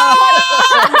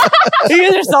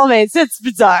 You guys are soulmates. It's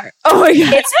bizarre. Oh my God.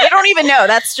 You don't even know.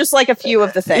 That's just like a few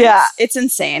of the things. Yeah. It's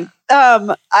insane.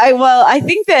 I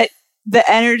think that the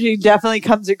energy definitely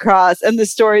comes across and the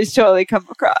stories totally come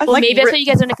across. Like, maybe that's why you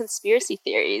guys are into conspiracy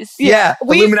theories. Yeah,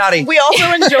 Illuminati. We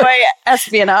also enjoy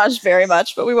espionage very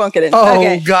much, but we won't get into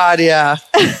that. God, yeah.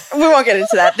 We won't get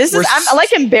into that. I'm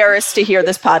like embarrassed to hear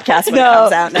this podcast when it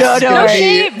comes out. No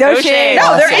shame. No shame.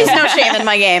 No, there is no shame in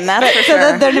my game. That's for sure.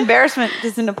 So that embarrassment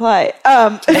doesn't apply.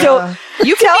 So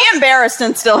you can be embarrassed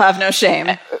and still have no shame.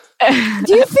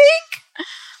 Do you think?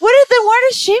 Where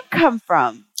does shame come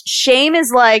from? Shame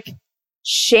is like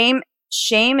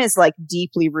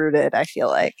deeply rooted, I feel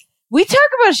like. We talk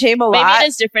about shame a lot. Maybe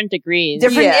there's different degrees.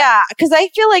 Yeah. Because I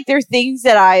feel like there are things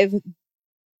that I've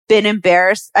been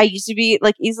embarrassed. I used to be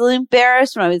like easily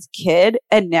embarrassed when I was a kid,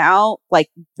 and now like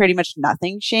pretty much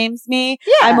nothing shames me.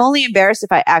 Yeah. I'm only embarrassed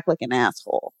if I act like an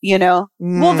asshole, you know?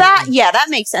 Well, that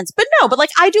makes sense. But no, but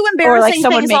like I do embarrassing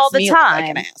things all the time. Like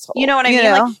an asshole. You know what I mean?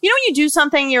 Like, you know, when you do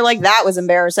something, you're like, that was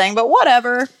embarrassing, but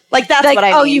whatever. Like that's like, what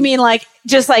I mean. Oh, you mean like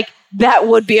just like that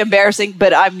would be embarrassing,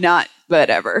 but I'm not.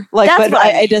 Whatever. Like, that's but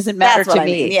it doesn't matter to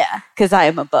me. Mean. Yeah, because I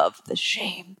am above the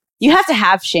shame. You have to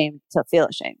have shame to feel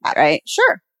ashamed, right?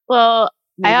 Sure. Well,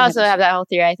 I also have that whole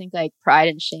theory. I think like pride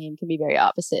and shame can be very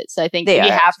opposite. So I think if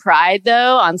you have pride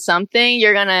though on something,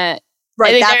 you're gonna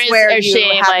that's where you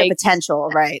shame, have the potential,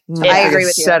 right? I agree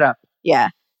with you. Setup. Yeah.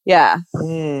 Yeah.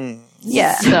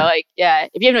 Yeah. So like, if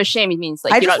you have no shame, it means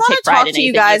like I you don't take pride in anything. I just want to talk to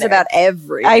you guys about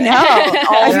everything. I know.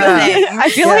 I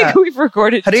feel like we've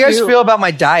recorded. How do you guys feel about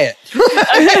my diet?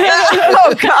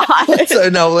 Oh God. So,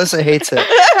 no, Alyssa hates it.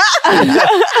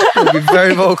 I'll be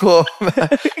very vocal.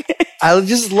 I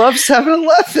just love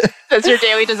 7-Eleven. That's your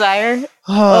daily desire?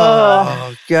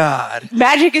 Oh, God.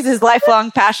 Magic is his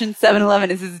lifelong passion. 7-Eleven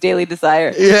is his daily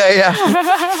desire. Yeah.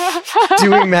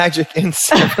 Doing magic in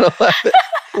 7-Eleven.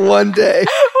 One day.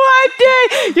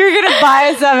 You're going to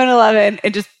buy a 7-Eleven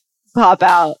and just pop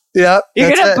out. Yep. You're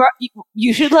that's gonna. it.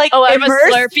 You should like. Oh, I have a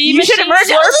immerse. Slurpee You should machine. immerse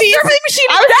a Slurpee machine.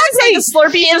 I was going to say the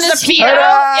Slurpee In is the a speedo.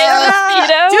 Ta-da! In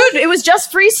the speedo. Dude, it was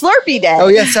just free Slurpee day. Oh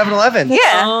yeah, 7-Eleven.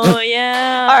 Yeah. Oh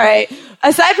yeah. All right.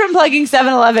 Aside from plugging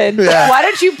 7-Eleven, Yeah. why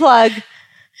don't you plug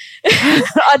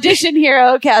Audition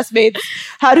Hero castmates?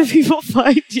 How do people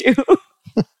find you?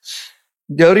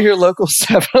 Go to your local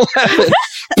 7-Eleven,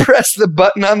 press the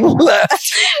button on the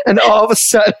left, and all of a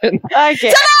sudden,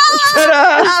 Okay.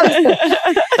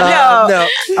 no.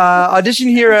 Audition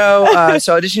Hero.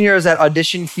 So Audition Hero is at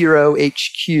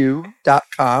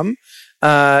auditionherohq.com.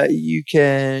 You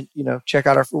can, check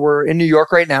out we're in New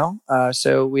York right now.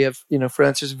 So we have,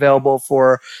 freelancers available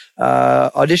for,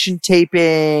 audition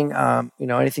taping,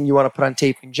 anything you want to put on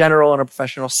tape in general in a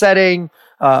professional setting,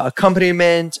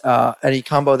 accompaniment, any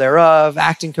combo thereof,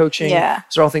 acting coaching. Yeah.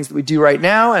 These are all things that we do right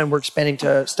now, and we're expanding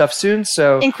to stuff soon.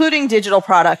 So Including digital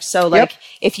products. So like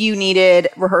if you needed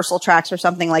rehearsal tracks or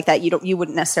something like that, you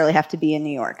wouldn't necessarily have to be in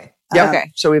New York.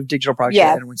 Okay. So we have digital products.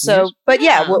 Yeah. that anyone can So, use. but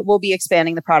yeah, we'll be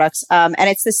expanding the products. And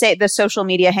it's the same. The social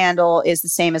media handle is the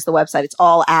same as the website. It's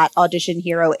all at Audition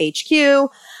Hero HQ.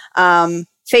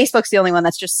 Facebook's the only one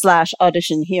that's just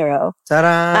 /Audition Hero.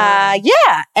 Ta-da!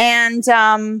 Yeah, and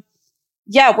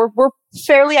we're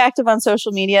fairly active on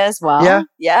social media as well. Yeah.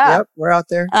 Yeah. Yep, we're out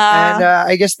there. And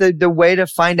I guess the way to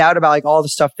find out about like all the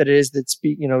stuff that it is that's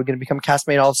going to become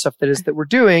castmate, all the stuff that is that we're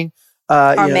doing.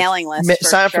 Our mailing list.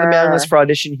 Sign up for the mailing list for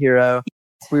Audition Hero.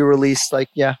 We release So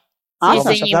you're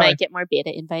saying you might get more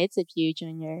beta invites if you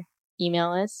join your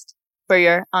email list for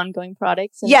your ongoing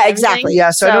products? And everything? Exactly.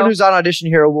 Yeah, so anyone who's on Audition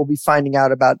Hero will be finding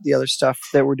out about the other stuff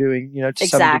that we're doing, to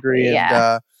some degree.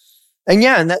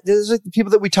 And those are the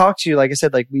people that we talk to. Like I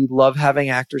said, like we love having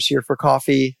actors here for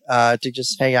coffee, to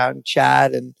just hang out and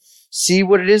chat and see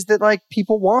what it is that like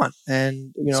people want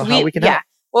and how we can help.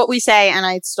 What we say, and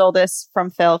I stole this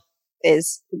from Phil,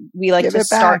 is we like to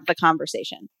start the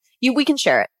conversation. We can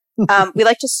share it. We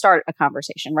like to start a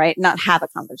conversation, right? Not have a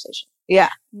conversation. Yeah.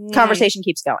 Conversation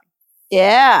keeps going.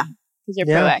 Yeah. Because you're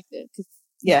proactive.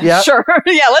 Yeah. Yep. Sure.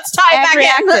 Yeah. Let's tie it back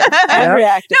in.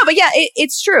 Reactive. No, but yeah,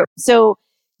 it's true. So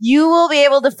you will be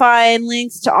able to find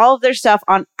links to all of their stuff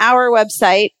on our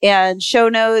website and show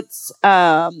notes,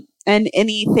 and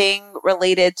anything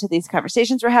related to these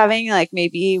conversations we're having. Like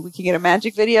maybe we can get a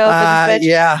magic video for this bitch.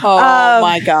 Yeah. Oh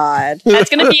my God.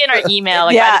 That's going to be in our email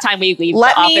by the time we leave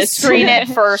Let the me office. screen it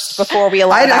first before we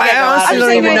allow it. I honestly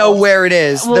don't even know where it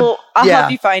is. Well, I'll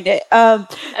help you find it.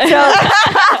 But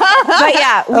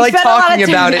yeah, I like talking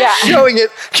about it, showing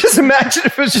it. Because imagine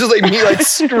if it was just like me, like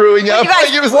screwing up. You guys,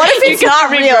 like it was what if it's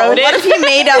not real? rewrote it. What if he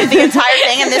made up the entire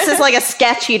thing and this is like a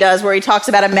sketch he does where he talks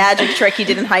about a magic trick he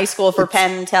did in high school for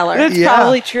Penn and Teller? That's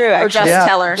probably true. Actually. Or just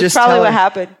tell her. That's probably what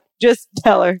happened. Just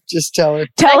tell her. Just tell her.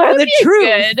 Tell her the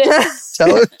truth.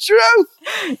 Tell her the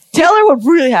truth. Tell her what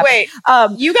really happened. Wait,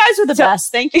 you guys are the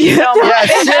best. Thank you so much. Yeah,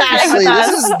 seriously,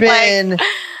 this has been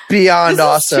beyond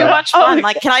awesome. Too much fun.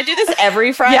 Like, can I do this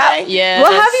every Friday?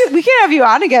 Yeah. We can have you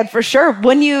on again for sure.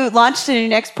 When you launch the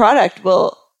next product,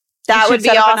 that would be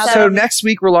awesome. So next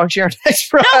week we're launching our next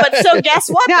product. No, but so guess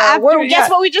what? Yeah, Guess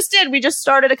what we just did? We just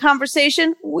started a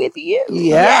conversation with you.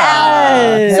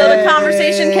 Yeah. Yes. So the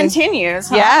conversation continues.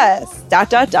 Huh? Yes. ...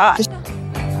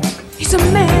 He's a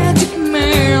magic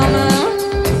man.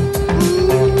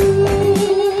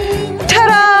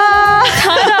 Ta-da!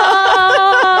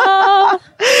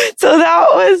 So that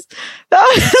was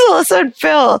Alyssa and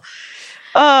Phil.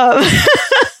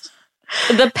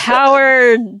 The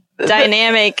power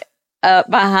dynamic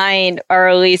behind are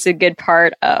at least a good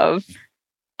part of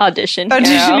Audition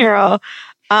Hero.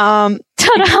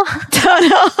 Ta-da!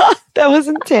 Ta-da! That was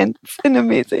intense and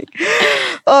amazing.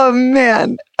 Oh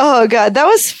man. Oh god, that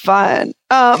was fun.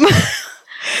 But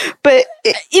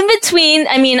in between,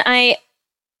 I mean, I'm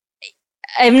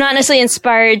not necessarily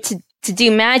inspired to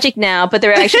do magic now, but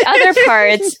there are actually other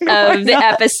parts of the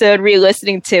episode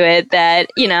re-listening to it that,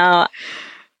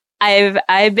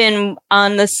 I've been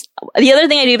on this. The other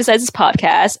thing I do besides this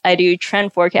podcast, I do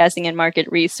trend forecasting and market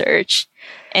research,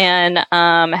 and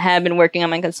have been working on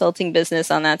my consulting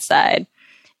business on that side.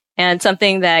 And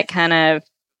something that kind of,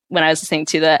 when I was listening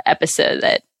to the episode,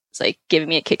 that was like giving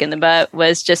me a kick in the butt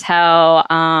was just how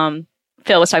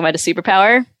Phil was talking about a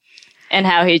superpower and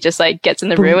how he just like gets in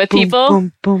the room with people.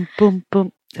 Boom, boom, boom,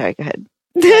 boom. Sorry, go ahead.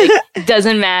 Like,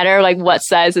 doesn't matter like what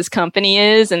size this company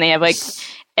is, and they have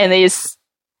and they just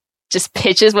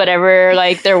pitches whatever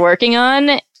like they're working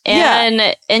on,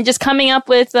 and just coming up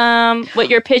with what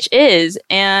your pitch is.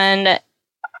 And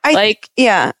I've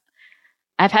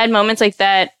had moments like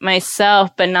that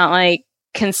myself, but not like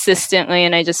consistently,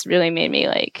 and it just really made me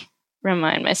like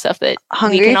remind myself that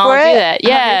hungry we can all for do it. that.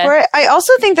 Yeah. For it. I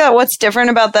also think that what's different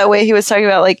about that way he was talking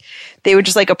about, like, they would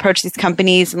just like approach these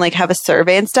companies and like have a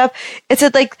survey and stuff. It's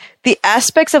that like the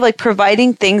aspects of like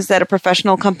providing things that a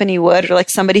professional company would, or like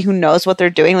somebody who knows what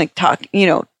they're doing, like talk, you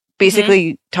know,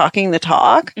 basically talking the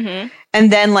talk, and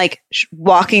then like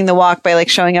walking the walk by like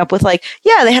showing up with like,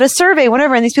 yeah, they had a survey,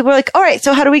 whatever. And these people are like, all right,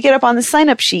 so how do we get up on the sign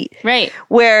up sheet? Right.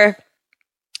 Where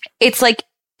it's like,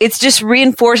 it's just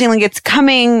reinforcing, like it's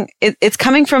coming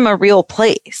from a real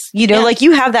place, you know, like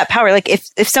you have that power. Like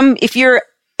if you're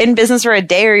in business for a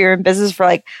day, or you're in business for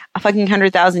like a fucking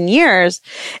 100,000 years,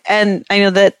 and I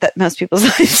know that most people's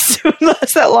lives don't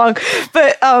last that long,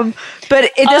 but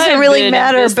it doesn't really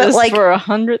matter. But like for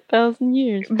 100,000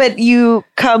 years, but you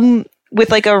come with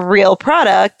like a real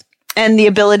product and the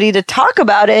ability to talk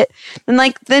about it,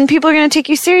 then people are going to take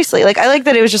you seriously. Like I like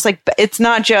that it was just like, it's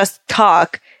not just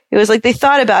talk. It was like they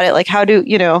thought about it, like how do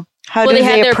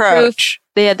they approach?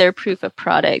 They had their proof of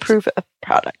product. Proof of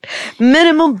product.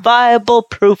 Minimum viable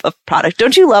proof of product.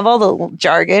 Don't you love all the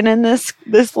jargon in this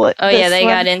Oh yeah, they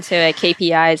got into it,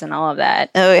 KPIs and all of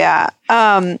that. Oh yeah.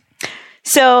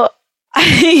 So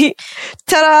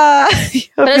ta-da!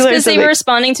 But it's because they were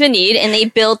responding to a need, and they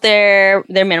built their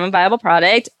minimum viable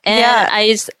product. And I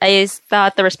just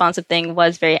thought the responsive thing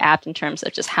was very apt in terms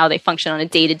of just how they function on a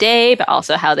day-to-day, but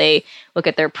also how they look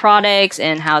at their products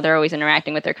and how they're always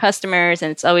interacting with their customers. And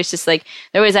it's always just like,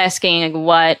 they're always asking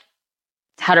like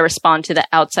how to respond to the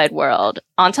outside world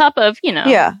on top of, you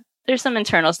know, there's some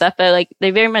internal stuff, but like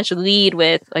they very much lead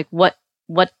with like, what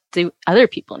do other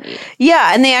people need?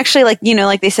 Yeah. And they actually, like, you know,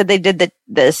 like they said, they did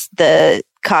the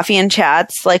coffee and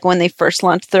chats, like when they first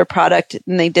launched their product,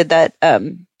 and they did that.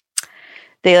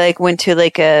 They like went to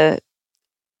like what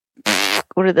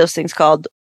are those things called?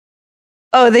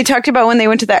 Oh, they talked about when they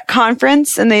went to that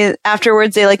conference, and they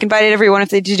afterwards they like invited everyone if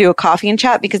they did do a coffee and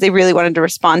chat, because they really wanted to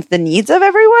respond to the needs of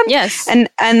everyone. Yes. And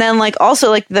then like also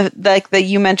like that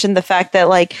you mentioned the fact that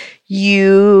like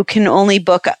you can only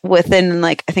book within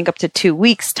like I think up to 2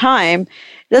 weeks time.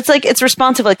 That's like it's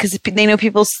responsive, like because they know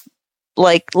people's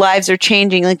like lives are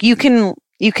changing. Like you can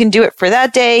do it for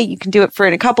that day, you can do it for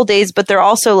in a couple days, but they're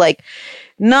also like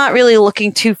not really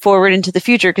looking too forward into the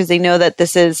future because they know that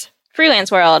this is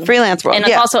freelance world. And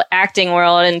it's also acting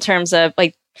world in terms of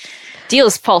like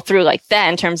deals fall through like that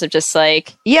in terms of just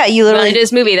like, you literally do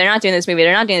this movie. They're not doing this movie.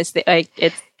 They're not doing this.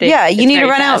 You need to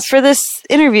run out for this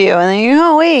interview. And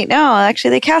then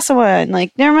actually they cast someone,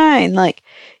 like, never mind. Like,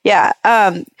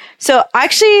 so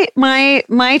actually my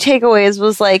takeaways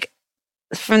was like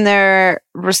from their,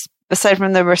 aside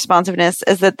from the responsiveness,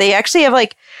 is that they actually have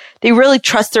like, they really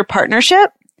trust their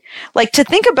partnership. Like to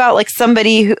think about like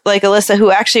somebody who, like Alyssa, who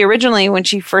actually originally when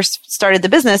she first started the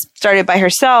business, started by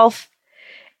herself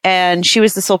and she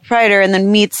was the sole proprietor, and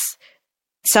then meets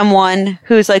someone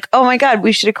who's like, oh my God,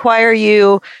 we should acquire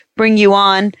you, bring you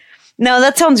on. Now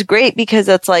that sounds great because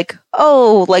it's like,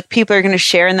 oh, like people are going to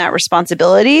share in that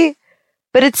responsibility,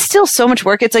 but it's still so much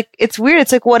work. It's like, it's weird.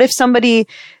 It's like, what if somebody,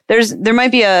 there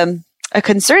might be a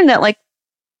concern that like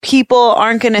people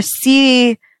aren't going to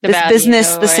see this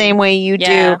business the same way you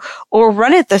do, or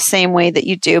run it the same way that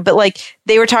you do. But like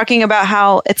they were talking about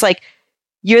how it's like,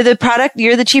 you're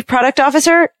the chief product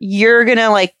officer. You're going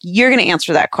to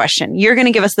answer that question. You're going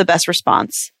to give us the best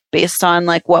response based on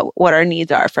like what our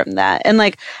needs are from that. And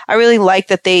like, I really like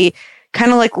that they kind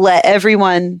of like let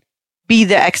everyone be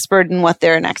the expert in what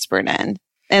they're an expert in,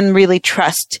 and really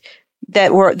trust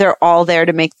that they're all there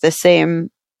to make the same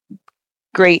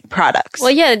great products. Well,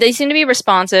 yeah, they seem to be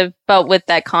responsive, but with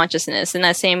that consciousness in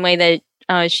that same way that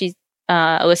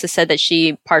Alyssa said that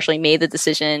she partially made the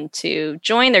decision to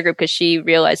join their group because she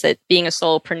realized that being a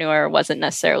solopreneur wasn't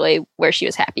necessarily where she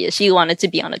was happiest. She wanted to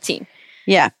be on a team.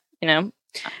 Yeah. You know?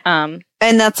 And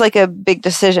that's like a big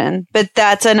decision. But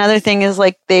that's another thing is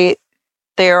like they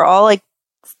are all like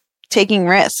taking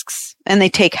risks and they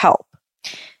take help.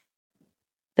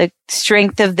 The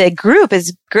strength of the group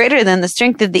is greater than the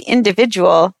strength of the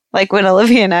individual. Like when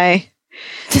Olivia and I,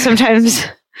 sometimes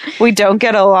we don't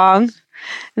get along.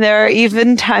 There are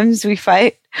even times we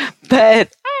fight,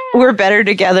 but we're better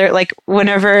together. Like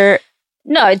whenever,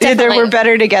 we're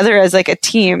better together as like a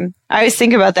team. I always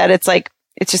think about that. It's like,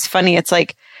 it's just funny. It's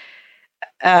like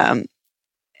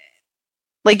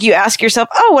you ask yourself,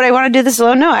 oh, would I want to do this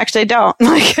alone? No, actually I don't.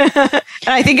 Like, and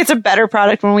I think it's a better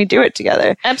product when we do it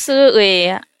together.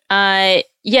 Absolutely.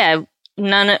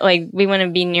 We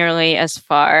wouldn't be nearly as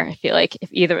far, I feel like, if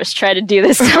either of us tried to do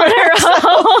this on our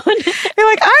own. You're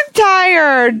like, I'm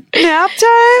tired. Nap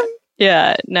time?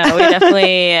 Yeah, no, we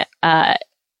definitely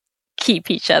keep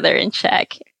each other in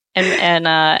check.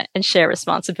 and share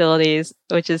responsibilities,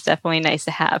 which is definitely nice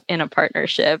to have in a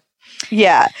partnership.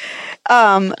 Yeah.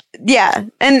 Yeah.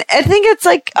 And I think it's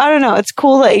like, I don't know, it's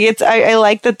cool. Like I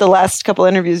like that the last couple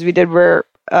interviews we did were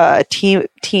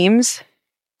teams,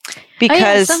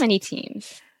 because so many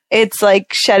teams. It's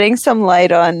like shedding some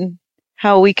light on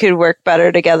how we could work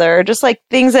better together. Just like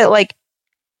things that like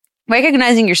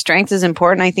recognizing your strengths is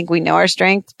important. I think we know our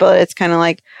strengths, but it's kind of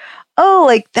like, oh,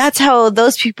 like that's how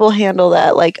those people handle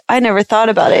that. Like I never thought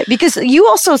about it, because you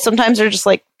also sometimes are just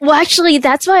like, well, actually,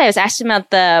 that's why I was asking about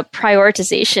the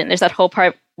prioritization. There's that whole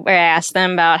part where I asked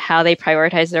them about how they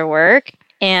prioritize their work.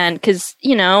 And because,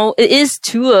 you know, it is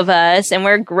two of us and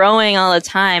we're growing all the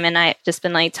time. And I've just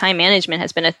been like, time management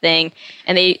has been a thing.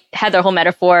 And they had their whole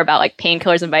metaphor about like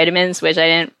painkillers and vitamins, which I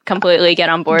didn't completely get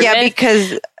on board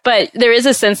with. But there is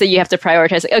a sense that you have to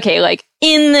prioritize. Like, okay, like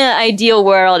in the ideal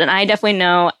world, and I definitely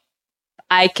know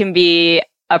I can be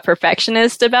a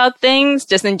perfectionist about things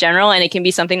just in general. And it can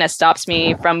be something that stops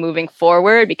me from moving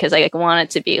forward because I like, want it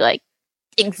to be like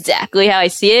exactly how I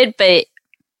see it. But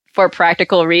for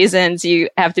practical reasons, you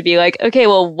have to be like, okay,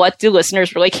 well, what do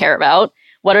listeners really care about?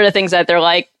 What are the things that they're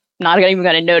like, not even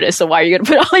going to notice? So why are you going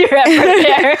to put all your effort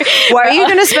there? Why are you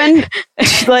going to spend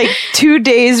like 2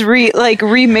 days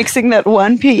remixing that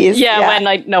one piece? Yeah, when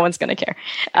like no one's going to care.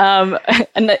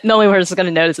 And the only person who's going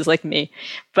to notice is like me.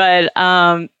 But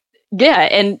yeah,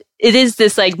 and it is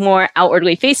this like more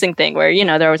outwardly facing thing where, you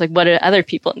know, they're always like, what do other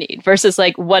people need? Versus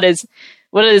like, what does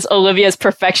Olivia's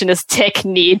perfectionist tick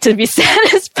need to be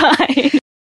satisfied?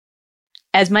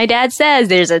 As my dad says,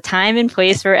 there's a time and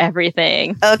place for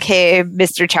everything. Okay,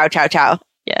 Mr. Chow Chow Chow.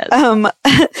 Yes.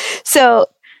 So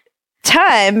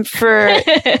time for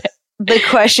the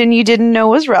question you didn't know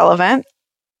was relevant.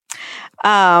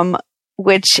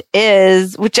 Which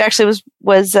actually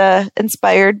was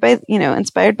inspired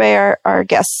by our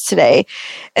guests today.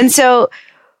 And so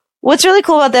what's really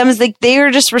cool about them is like they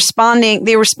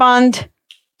respond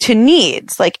to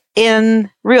needs like in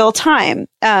real time.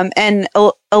 And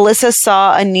Alyssa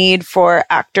saw a need for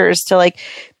actors to like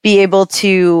be able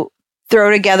to throw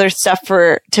together stuff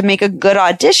to make a good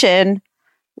audition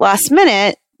last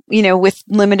minute, you know, with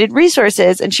limited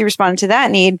resources. And she responded to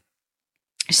that need.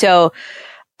 So,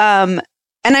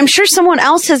 and I'm sure someone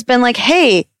else has been like,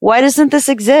 hey, why doesn't this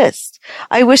exist?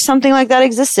 I wish something like that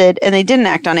existed, and they didn't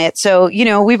act on it. So, you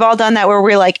know, we've all done that where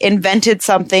we're like invented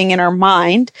something in our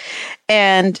mind,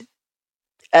 and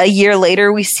a year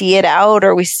later we see it out,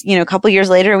 or a couple years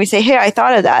later and we say, hey, I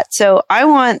thought of that. So I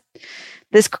want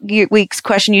this week's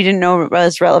question you didn't know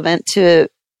was relevant to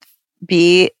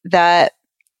be that,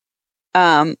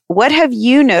 what have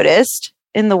you noticed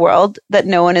in the world that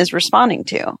no one is responding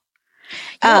to?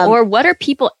 Or what are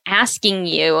people asking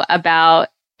you about?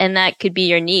 And that could be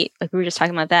your need. Like we were just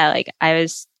talking about that. Like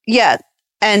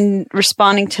and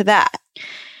responding to that.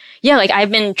 Yeah, like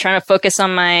I've been trying to focus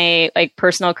on my like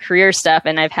personal career stuff,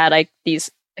 and I've had like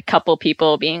a couple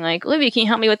people being like, Olivia, can you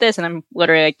help me with this? And I'm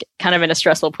literally like kind of in a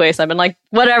stressful place. I've been like,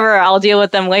 whatever, I'll deal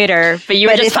with them later. But you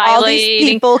were just highlighting, all these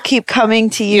people keep coming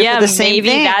to you for the same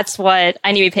thing. Maybe that's what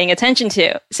I need to be paying attention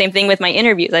to. Same thing with my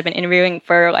interviews. I've been interviewing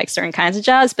for like certain kinds of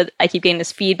jobs, but I keep getting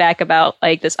this feedback about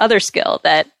like this other skill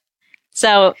that.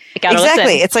 So I gotta exactly.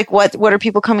 Listen. It's like what are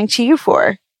people coming to you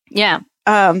for? Yeah.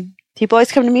 People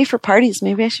always come to me for parties.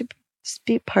 Maybe I should just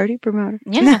be a party promoter.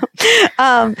 Yeah.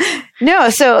 No.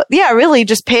 So yeah, really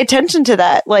just pay attention to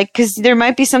that. Like, cause there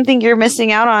might be something you're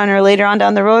missing out on, or later on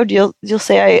down the road, you'll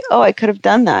say, I could have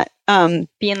done that.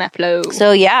 Be in that flow.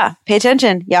 So yeah, pay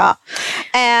attention. Yeah.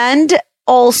 And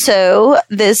also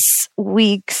this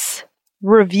week's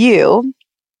review,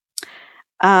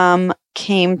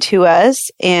 came to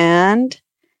us, and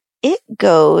it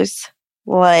goes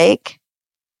like,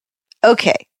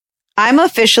 okay, I'm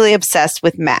officially obsessed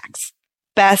with Max.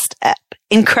 Best ep.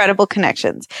 Incredible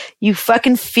connections. You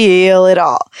fucking feel it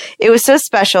all. It was so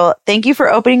special. Thank you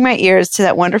for opening my ears to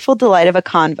that wonderful delight of a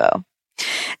convo.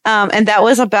 And that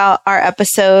was about our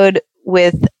episode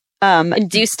with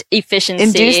Induced Efficiency.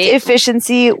 Induced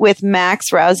Efficiency with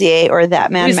Max Rousier, or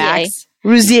That Man Max.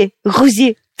 Rousier.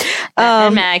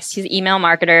 Max, he's an email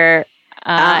marketer.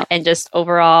 And just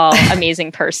overall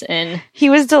amazing person. He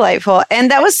was delightful.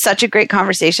 And that was such a great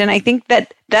conversation. I think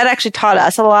that actually taught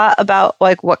us a lot about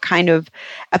like what kind of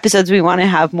episodes we want to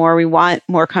have more. We want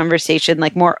more conversation,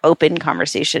 like more open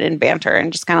conversation and banter,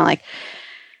 and just kind of like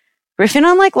riffing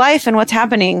on like life and what's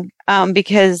happening.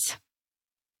 Because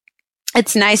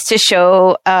it's nice to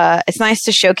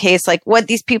showcase like what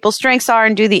these people's strengths are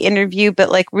and do the interview,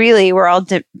 but like really we're all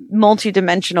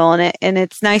multidimensional, and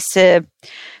it's nice to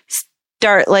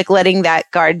start like letting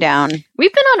that guard down.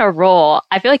 We've been on a roll.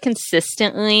 I feel like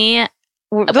consistently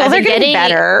Well, they're getting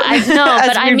better.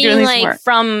 But I mean, like,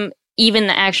 from even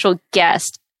the actual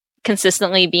guest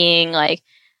consistently being like,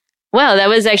 wow, that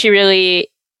was actually really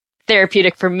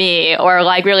therapeutic for me, or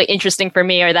like really interesting for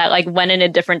me, or that like went in a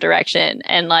different direction.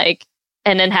 And like,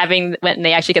 and then having, when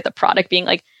they actually get the product, being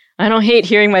like, I don't hate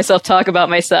hearing myself talk about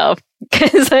myself.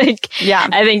 Cause like, yeah,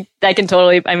 I think that can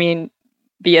totally, I mean,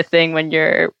 be a thing when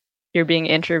you're being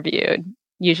interviewed.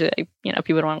 Usually, like, you know,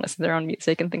 people don't want to listen to their own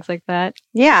music and things like that.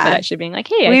 Yeah. But actually being like,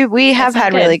 hey, we have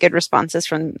had really good responses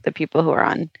from the people who are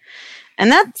on.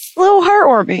 And that's a little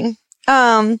heartwarming.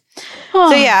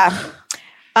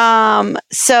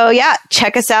 So yeah,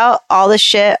 check us out. All the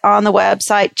shit on the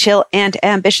website,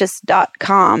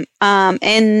 chillandambitious.com.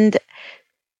 And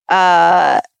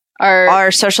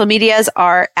our social medias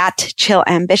are at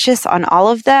chillambitious on all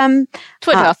of them.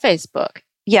 Twitter, Facebook.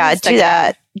 Yeah,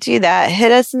 Instagram. Do that.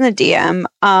 Hit us in the DM.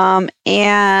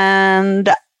 And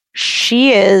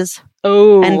she is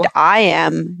and I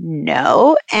am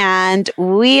no, and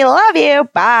we love you.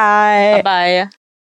 Bye. Bye.